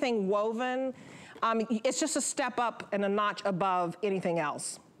anything woven, it's just a step up and a notch above anything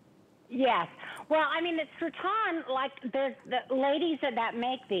else. Yes. Well, I mean, it's rattan, like there's the ladies that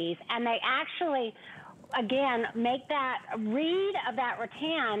make these, and they actually, again, make that reed of that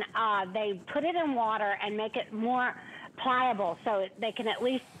rattan, they put it in water and make it more pliable so they can at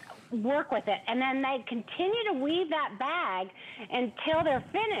least work with it. And then they continue to weave that bag until they're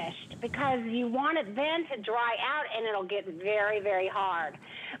finished, because you want it then to dry out and it'll get very, very hard.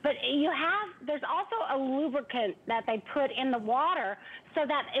 But there's also a lubricant that they put in the water so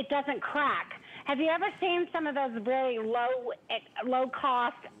that it doesn't crack. Have you ever seen some of those very low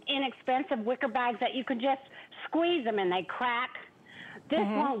cost, inexpensive wicker bags that you can just squeeze them and they crack? This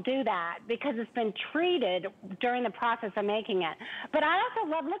won't do that because it's been treated during the process of making it. But I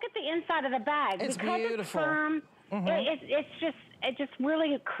also love, look at the inside of the bag. It's because beautiful. It's firm, it's just, just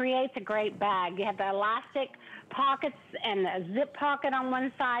really creates a great bag. You have the elastic pockets and a zip pocket on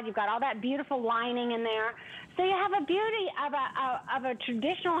one side. You've got all that beautiful lining in there. So you have a beauty of a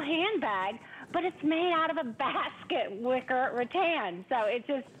traditional handbag, but it's made out of a basket wicker rattan. So it's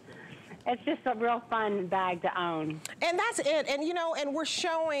just a real fun bag to own. And that's it. And you know, and we're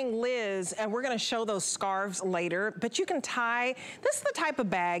showing Liz, and we're gonna show those scarves later, but you can tie, this is the type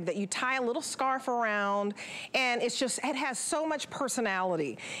of bag that you tie a little scarf around, and it's just, it has so much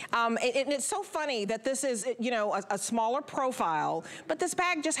personality. And it's so funny that this is, you know, a smaller profile, but this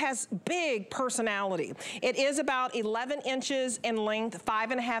bag just has big personality. It is about 11 inches in length,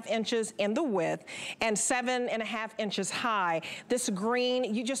 5.5 inches in the width, and 7.5 inches high. This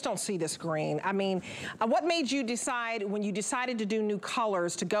green, you just don't see this green. I mean, what made you decide when you decided to do new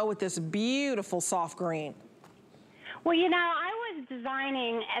colors to go with this beautiful soft green? Well, you know, I was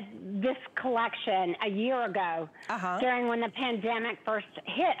designing this collection a year ago during when the pandemic first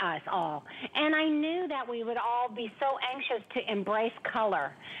hit us all. And I knew that we would all be so anxious to embrace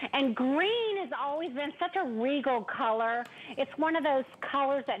color. And green has always been such a regal color. It's one of those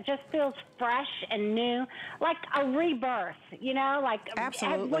colors that just feels fresh and new, like a rebirth, you know, like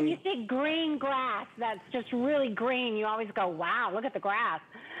absolutely. When you see green grass that's just really green, you always go, wow, look at the grass.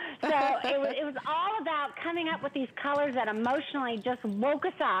 So it was all about coming up with these colors that emotionally just woke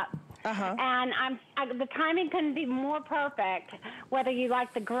us up. And the timing couldn't be more perfect, whether you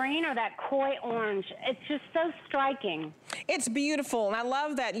like the green or that koi orange. It's just so striking. It's beautiful. And I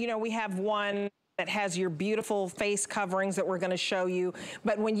love that, you know, we have one that has your beautiful face coverings that we're going to show you.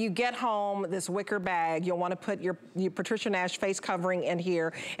 But when you get home, this wicker bag, you'll want to put your Patricia Nash face covering in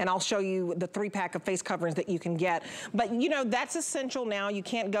here, and I'll show you the 3-pack of face coverings that you can get. But you know, that's essential now. You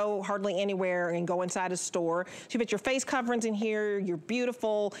can't go hardly anywhere and go inside a store. So you put your face coverings in here, your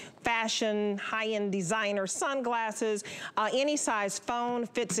beautiful fashion, high-end designer sunglasses, any size phone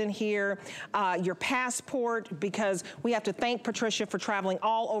fits in here, your passport, because we have to thank Patricia for traveling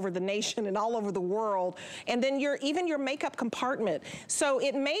all over the nation and all over the world, and then even your makeup compartment. So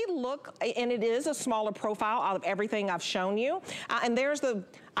it may look, and it is a smaller profile out of everything I've shown you. And there's the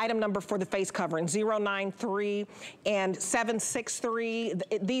item number for the face covering, 093 and 763.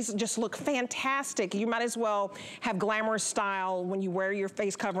 These just look fantastic. You might as well have glamorous style when you wear your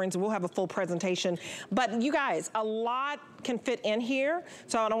face coverings. We'll have a full presentation. But you guys, a lot can fit in here.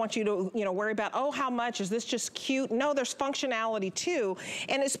 So I don't want you to, you know, worry about, oh, how much? Is this just cute? No, there's functionality too.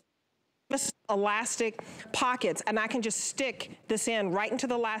 And it's elastic pockets, and I can just stick this in right into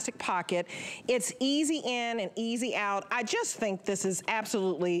the elastic pocket. It's easy in and easy out. I just think this is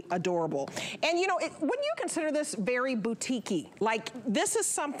absolutely adorable. And you know, wouldn't you consider this very boutique-y? Like, this is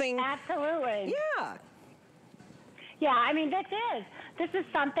something... Absolutely. Yeah. Yeah, I mean, this is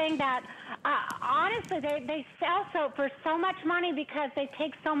something that, honestly, they sell for so much money because they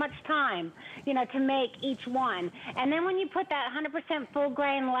take so much time, you know, to make each one. And then when you put that 100% full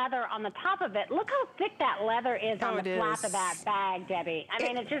grain leather on the top of it, look how thick that leather is on the flap of that bag, Debbie. I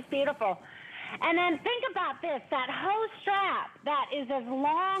mean, it's just beautiful. And then think about this, that hose strap that is as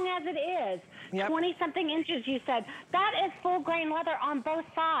long as it is, 20-something inches, you said, that is full grain leather on both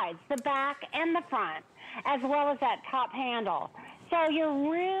sides, the back and the front, as well as that top handle. So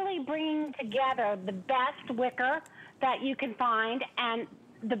you're really bringing together the best wicker that you can find and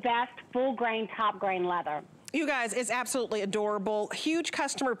the best full grain, top grain leather. You guys, it's absolutely adorable. Huge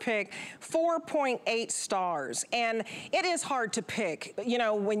customer pick, 4.8 stars. And it is hard to pick, you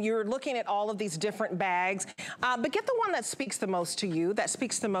know, when you're looking at all of these different bags. But get the one that speaks the most to you, that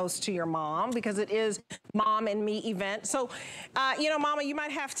speaks the most to your mom, because it is Mom and Me event. So, you know, Mama, you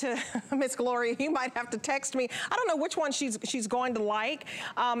might have to, Miss Gloria, you might have to text me. I don't know which one she's going to like,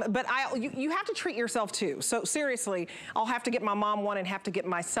 but you have to treat yourself too. So seriously, I'll have to get my mom one and have to get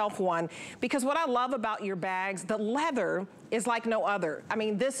myself one, because what I love about your bag, the leather is like no other. I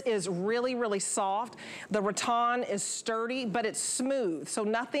mean, this is really, really soft. The rattan is sturdy, but it's smooth, so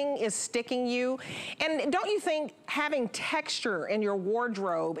nothing is sticking you. And don't you think having texture in your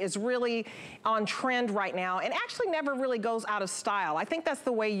wardrobe is really on trend right now, and actually never really goes out of style? I think that's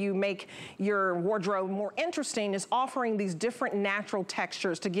the way you make your wardrobe more interesting, is offering these different natural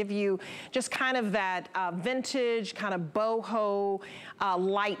textures to give you just kind of that vintage, kind of boho,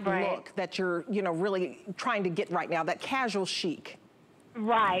 light look that you're, you know, really trying to get right now, that casual chic.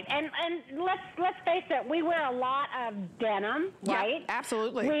 Right, and let's face it, we wear a lot of denim, right? Yeah,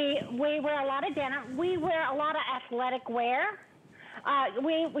 absolutely. We wear a lot of denim. We wear a lot of athletic wear.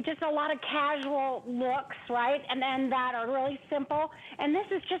 we just a lot of casual looks, right? And then that are really simple. And this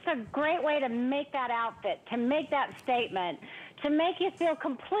is just a great way to make that outfit, to make that statement, to make you feel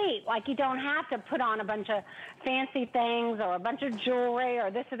complete, like you don't have to put on a bunch of fancy things or a bunch of jewelry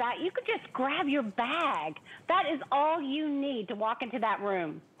or this or that. You could just grab your bag. That is all you need to walk into that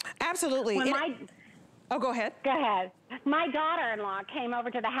room. Absolutely. Oh, go ahead. Go ahead. My daughter-in-law came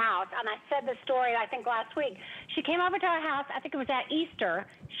over to the house, and I said the story, I think, last week. She came over to our house, I think it was at Easter.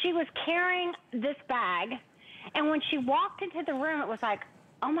 She was carrying this bag, and when she walked into the room, it was like,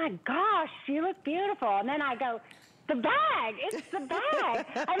 oh, my gosh, you look beautiful. And then I go, the bag, it's the bag.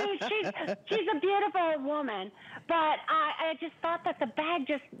 I mean, she's a beautiful woman, but I just thought that the bag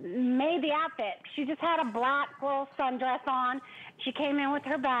just made the outfit. She just had a black little sundress on. She came in with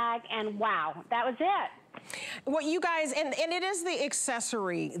her bag, and wow, that was it. Well, you guys, and it is the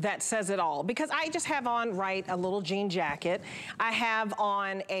accessory that says it all, because I just have on, right, a little jean jacket. I have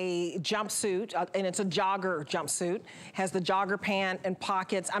on a jumpsuit, and it's a jogger jumpsuit. Has the jogger pant and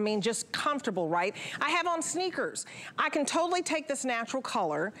pockets. I mean, just comfortable, right? I have on sneakers. I can totally take this natural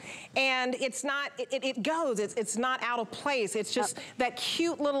color, and it's not, it goes, it's not out of place. It's just that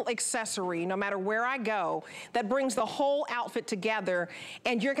cute little accessory, no matter where I go, that brings the whole outfit together,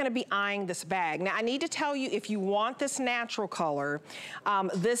 and you're gonna be eyeing this bag. Now, I need to tell you, if you want this natural color,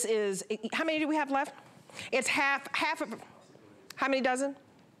 this is, how many do we have left? It's half of, how many dozen?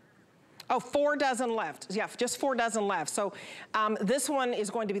 Oh, 4 dozen left. Yeah, just 4 dozen left. So this one is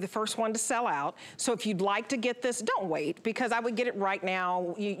going to be the first one to sell out. So if you'd like to get this, don't wait, because I would get it right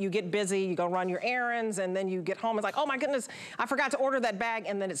now. You get busy, you go run your errands, and then you get home. It's like, oh my goodness, I forgot to order that bag,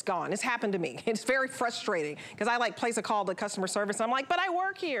 and then it's gone. It's happened to me. It's very frustrating, because I like place a call to customer service, and I'm like, but I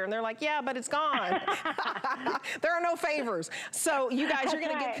work here. And they're like, yeah, but it's gone. There are no favors. So you guys, you're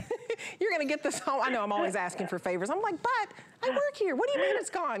gonna get this home. I know I'm always asking for favors. I'm like, but I work here. What do you mean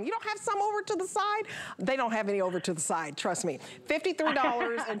it's gone? You don't have some over to the side? They don't have any over to the side, trust me.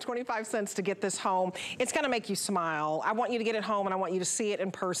 $53.25 to get this home. It's gonna make you smile. I want you to get it home, and I want you to see it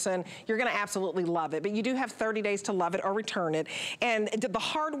in person. You're gonna absolutely love it, but you do have 30 days to love it or return it. And the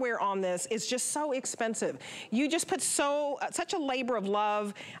hardware on this is just so expensive. You just put such a labor of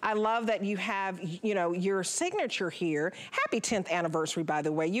love. I love that you have, you know, your signature here. Happy 10th anniversary, by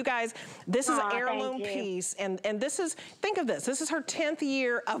the way. You guys, this is an heirloom piece, and this is, think of this is her 10th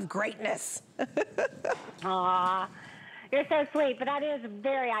year of greatness. Aw, you're so sweet, but that is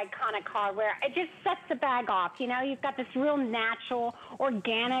very iconic hardware. It just sets the bag off. You know, you've got this real natural,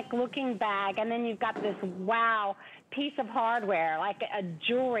 organic looking bag, and then you've got this wow piece of hardware, like a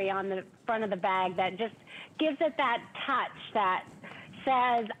jewelry on the front of the bag that just gives it that touch that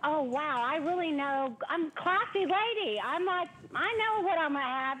says, oh wow, I really know, I'm a classy lady. I'm like, I know what I'm gonna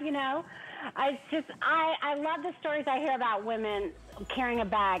have, you know. I love the stories I hear about women carrying a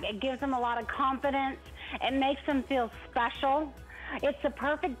bag. It gives them a lot of confidence. It makes them feel special. It's the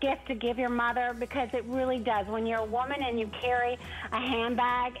perfect gift to give your mother, because it really does. When you're a woman and you carry a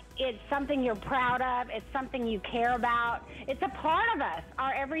handbag, it's something you're proud of. It's something you care about. It's a part of us,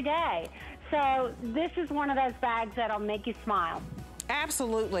 our everyday. So this is one of those bags that'll make you smile.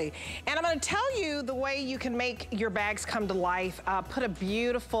 Absolutely. And I'm going to tell you the way you can make your bags come to life. Put a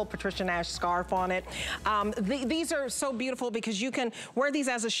beautiful Patricia Nash scarf on it. These are so beautiful because you can wear these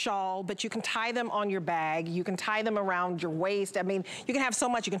as a shawl, but you can tie them on your bag. You can tie them around your waist. I mean, you can have so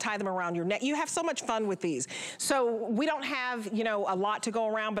much. You can tie them around your neck. You have so much fun with these. So we don't have, you know, a lot to go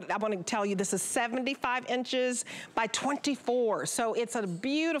around, but I want to tell you this is 75 inches by 24. So it's a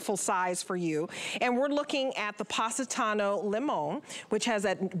beautiful size for you. And we're looking at the Positano Limon, which has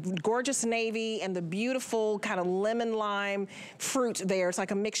that gorgeous navy and the beautiful kind of lemon lime fruit there. It's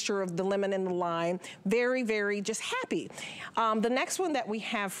like a mixture of the lemon and the lime. Very, very just happy. The next one that we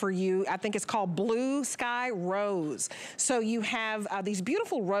have for you, I think it's called Blue Sky Rose. So you have these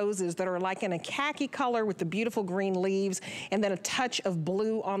beautiful roses that are like in a khaki color with the beautiful green leaves and then a touch of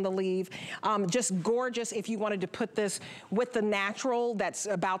blue on the leaf. Just gorgeous if you wanted to put this with the natural that's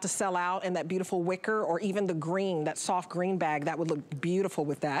about to sell out and that beautiful wicker, or even the green, that soft green bag, that would look beautiful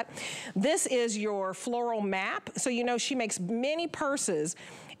with that. This is your floral map. So you know she makes many purses,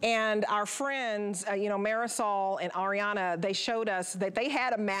 and our friends, you know, Marisol and Ariana, they showed us that they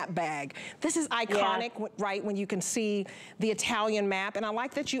had a map bag. This is iconic, right, when you can see the Italian map. And I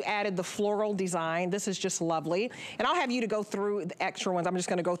like that you added the floral design. This is just lovely. And I'll have you to go through the extra ones. I'm just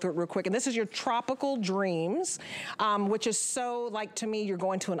gonna go through it real quick. And this is your Tropical Dreams, which is so, like, to me, you're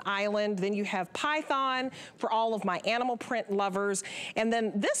going to an island. Then you have Python for all of my animal print lovers. And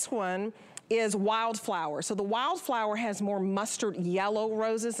then this one is Wildflower. So the Wildflower has more mustard yellow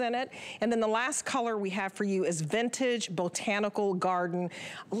roses in it. And then the last color we have for you is Vintage Botanical Garden.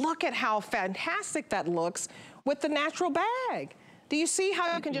 Look at how fantastic that looks with the natural bag. Do you see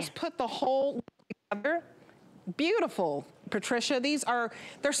how you can just put the whole together? Beautiful, Patricia. These are,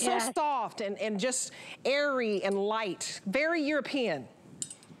 they're so soft and just airy and light. Very European.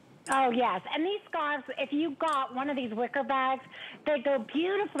 Oh, yes. And these scarves, if you got one of these wicker bags, they go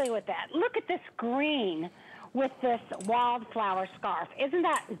beautifully with that. Look at this green with this wildflower scarf. Isn't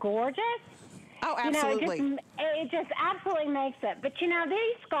that gorgeous? Oh, absolutely. You know, it just absolutely makes it. But, you know,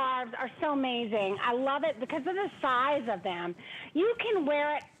 these scarves are so amazing. I love it because of the size of them. You can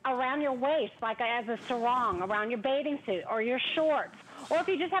wear it around your waist, like as a sarong, around your bathing suit or your shorts. Or if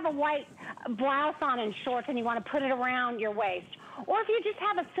you just have a white blouse on and shorts and you want to put it around your waist. Or if you just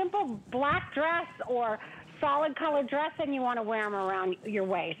have a simple black dress or solid colored dress and you want to wear them around your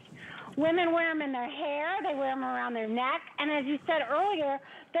waist. Women wear them in their hair, they wear them around their neck, and as you said earlier,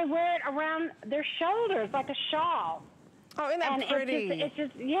 they wear it around their shoulders like a shawl. Oh, isn't that pretty?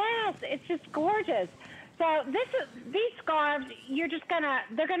 Yes, it's just gorgeous. So these scarves,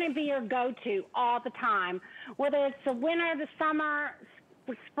 they're gonna be your go-to all the time. Whether it's the winter, the summer,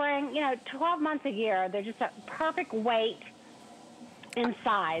 spring, 12 months a year, they're just a perfect weight and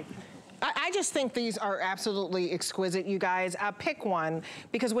size. I just think these are absolutely exquisite, you guys. Pick one,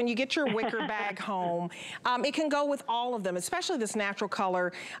 because when you get your wicker bag home, it can go with all of them, especially this natural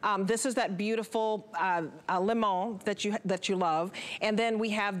color. This is that beautiful lemon that you love. And then we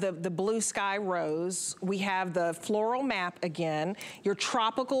have the blue sky rose. We have the floral map again, your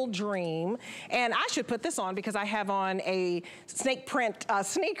tropical dream. And I should put this on because I have on a snake print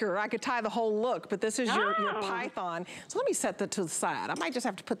sneaker. I could tie the whole look, but this is your python. So let me set that to the side. I might just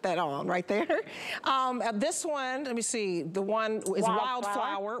have to put that on right there. This one, let me see, the one is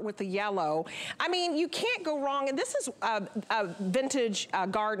Wildflower with the yellow. I mean, you can't go wrong. And this is Vintage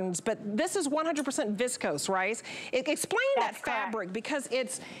Gardens, but this is 100% viscose, right? Explain that fabric, because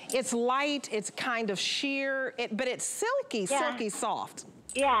it's light, it's kind of sheer, but it's silky, silky soft.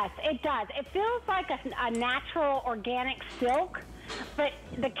 Yes, it does. It feels like a natural organic silk, but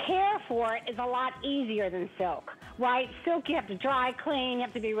the care for it is a lot easier than silk, right? Silk, you have to dry clean, you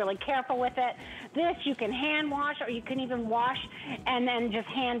have to be really careful with it. This, you can hand wash, or you can even wash and then just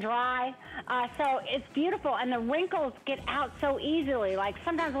hand dry. So it's beautiful, and the wrinkles get out so easily. Like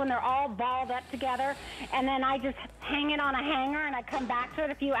sometimes when they're all balled up together, and then I just hang it on a hanger, and I come back to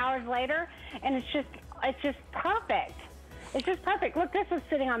it a few hours later, and it's just perfect. It's just perfect. Look, this was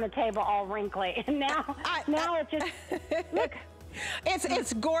sitting on the table all wrinkly, and now it's just, look.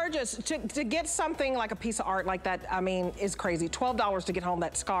 It's gorgeous. To get something like a piece of art like that, I mean, is crazy. $12 to get home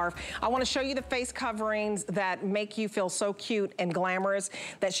that scarf. I want to show you the face coverings that make you feel so cute and glamorous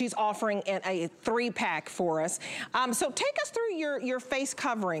that she's offering in a 3-pack for us. So take us through your face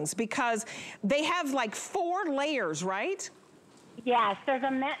coverings, because they have like 4 layers, right? Yes, there's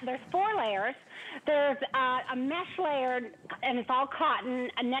 4 layers. There's a mesh layer, and it's all cotton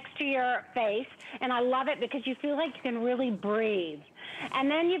next to your face, and I love it because you feel like you can really breathe.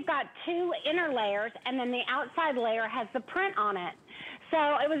 And then you've got 2 inner layers, and then the outside layer has the print on it. So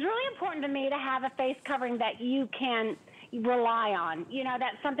it was really important to me to have a face covering that you can rely on. You know,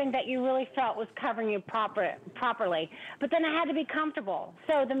 that's something that you really felt was covering you properly. But then it had to be comfortable.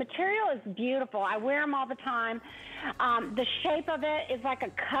 So the material is beautiful. I wear them all the time. The shape of it is like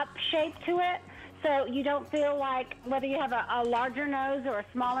a cup shape to it. So you don't feel like, whether you have a larger nose or a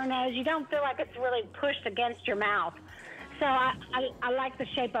smaller nose, you don't feel like it's really pushed against your mouth. So I like the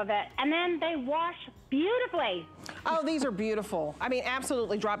shape of it. And then they wash beautifully. Oh, these are beautiful. I mean,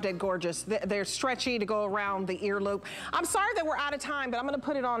 absolutely drop dead gorgeous. They're stretchy to go around the ear loop. I'm sorry that we're out of time, but I'm gonna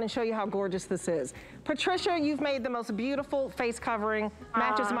put it on and show you how gorgeous this is. Patricia, you've made the most beautiful face covering,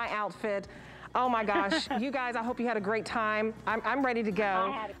 matches my outfit. Oh my gosh, you guys, I hope you had a great time. I'm ready to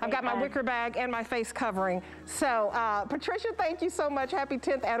go. I've got my wicker bag and my face covering. So, Patricia, thank you so much. Happy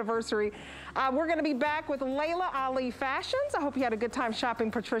 10th anniversary. We're gonna be back with Layla Ali Fashions. I hope you had a good time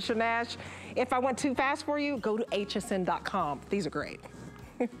shopping Patricia Nash. If I went too fast for you, go to hsn.com. These are great.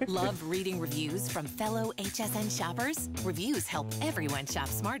 Love reading reviews from fellow HSN shoppers? Reviews help everyone shop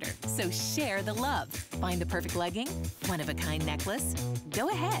smarter, so share the love. Find the perfect legging? One-of-a-kind necklace? Go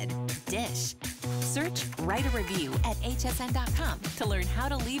ahead, dish. Search Write a Review at hsn.com to learn how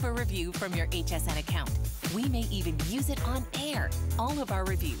to leave a review from your HSN account. We may even use it on air. All of our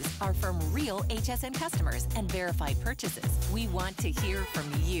reviews are from real HSN customers and verified purchases. We want to hear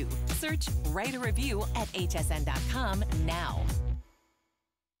from you. Search Write a Review at hsn.com now.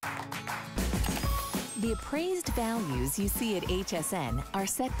 The appraised values you see at HSN are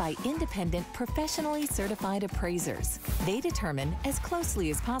set by independent, professionally certified appraisers. They determine, as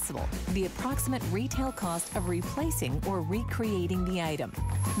closely as possible, the approximate retail cost of replacing or recreating the item,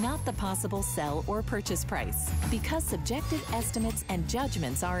 not the possible sell or purchase price. Because subjective estimates and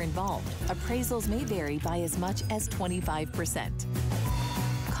judgments are involved, appraisals may vary by as much as 25%.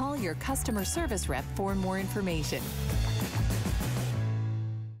 Call your customer service rep for more information.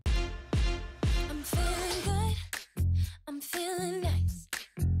 I'm feeling good. I'm feeling nice.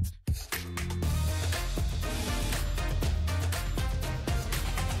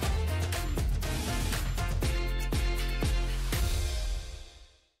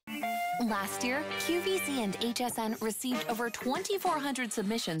 Last year, QVC and HSN received over 2,400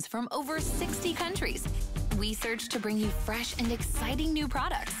 submissions from over 60 countries. We searched to bring you fresh and exciting new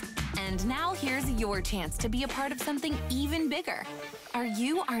products. And now here's your chance to be a part of something even bigger. Are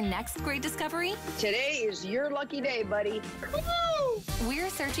you our next great discovery? Today is your lucky day, buddy. We're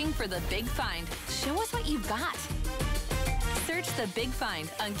searching for the Big Find. Show us what you've got. Search the Big Find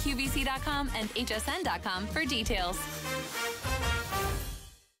on QVC.com and HSN.com for details.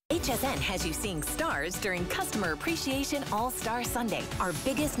 HSN has you seeing stars during Customer Appreciation All-Star Sunday. Our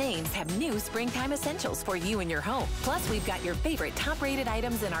biggest names have new springtime essentials for you and your home. Plus, we've got your favorite top-rated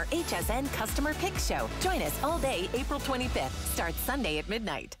items in our HSN Customer Pick Show. Join us all day, April 25th. Starts Sunday at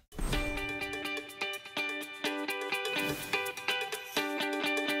midnight.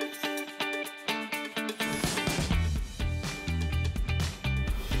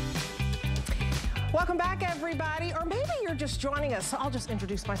 Welcome back, everybody. Or maybe you're just joining us. So I'll just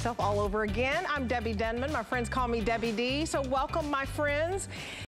introduce myself all over again. I'm Debbie Denman. My friends call me Debbie D. So welcome, my friends.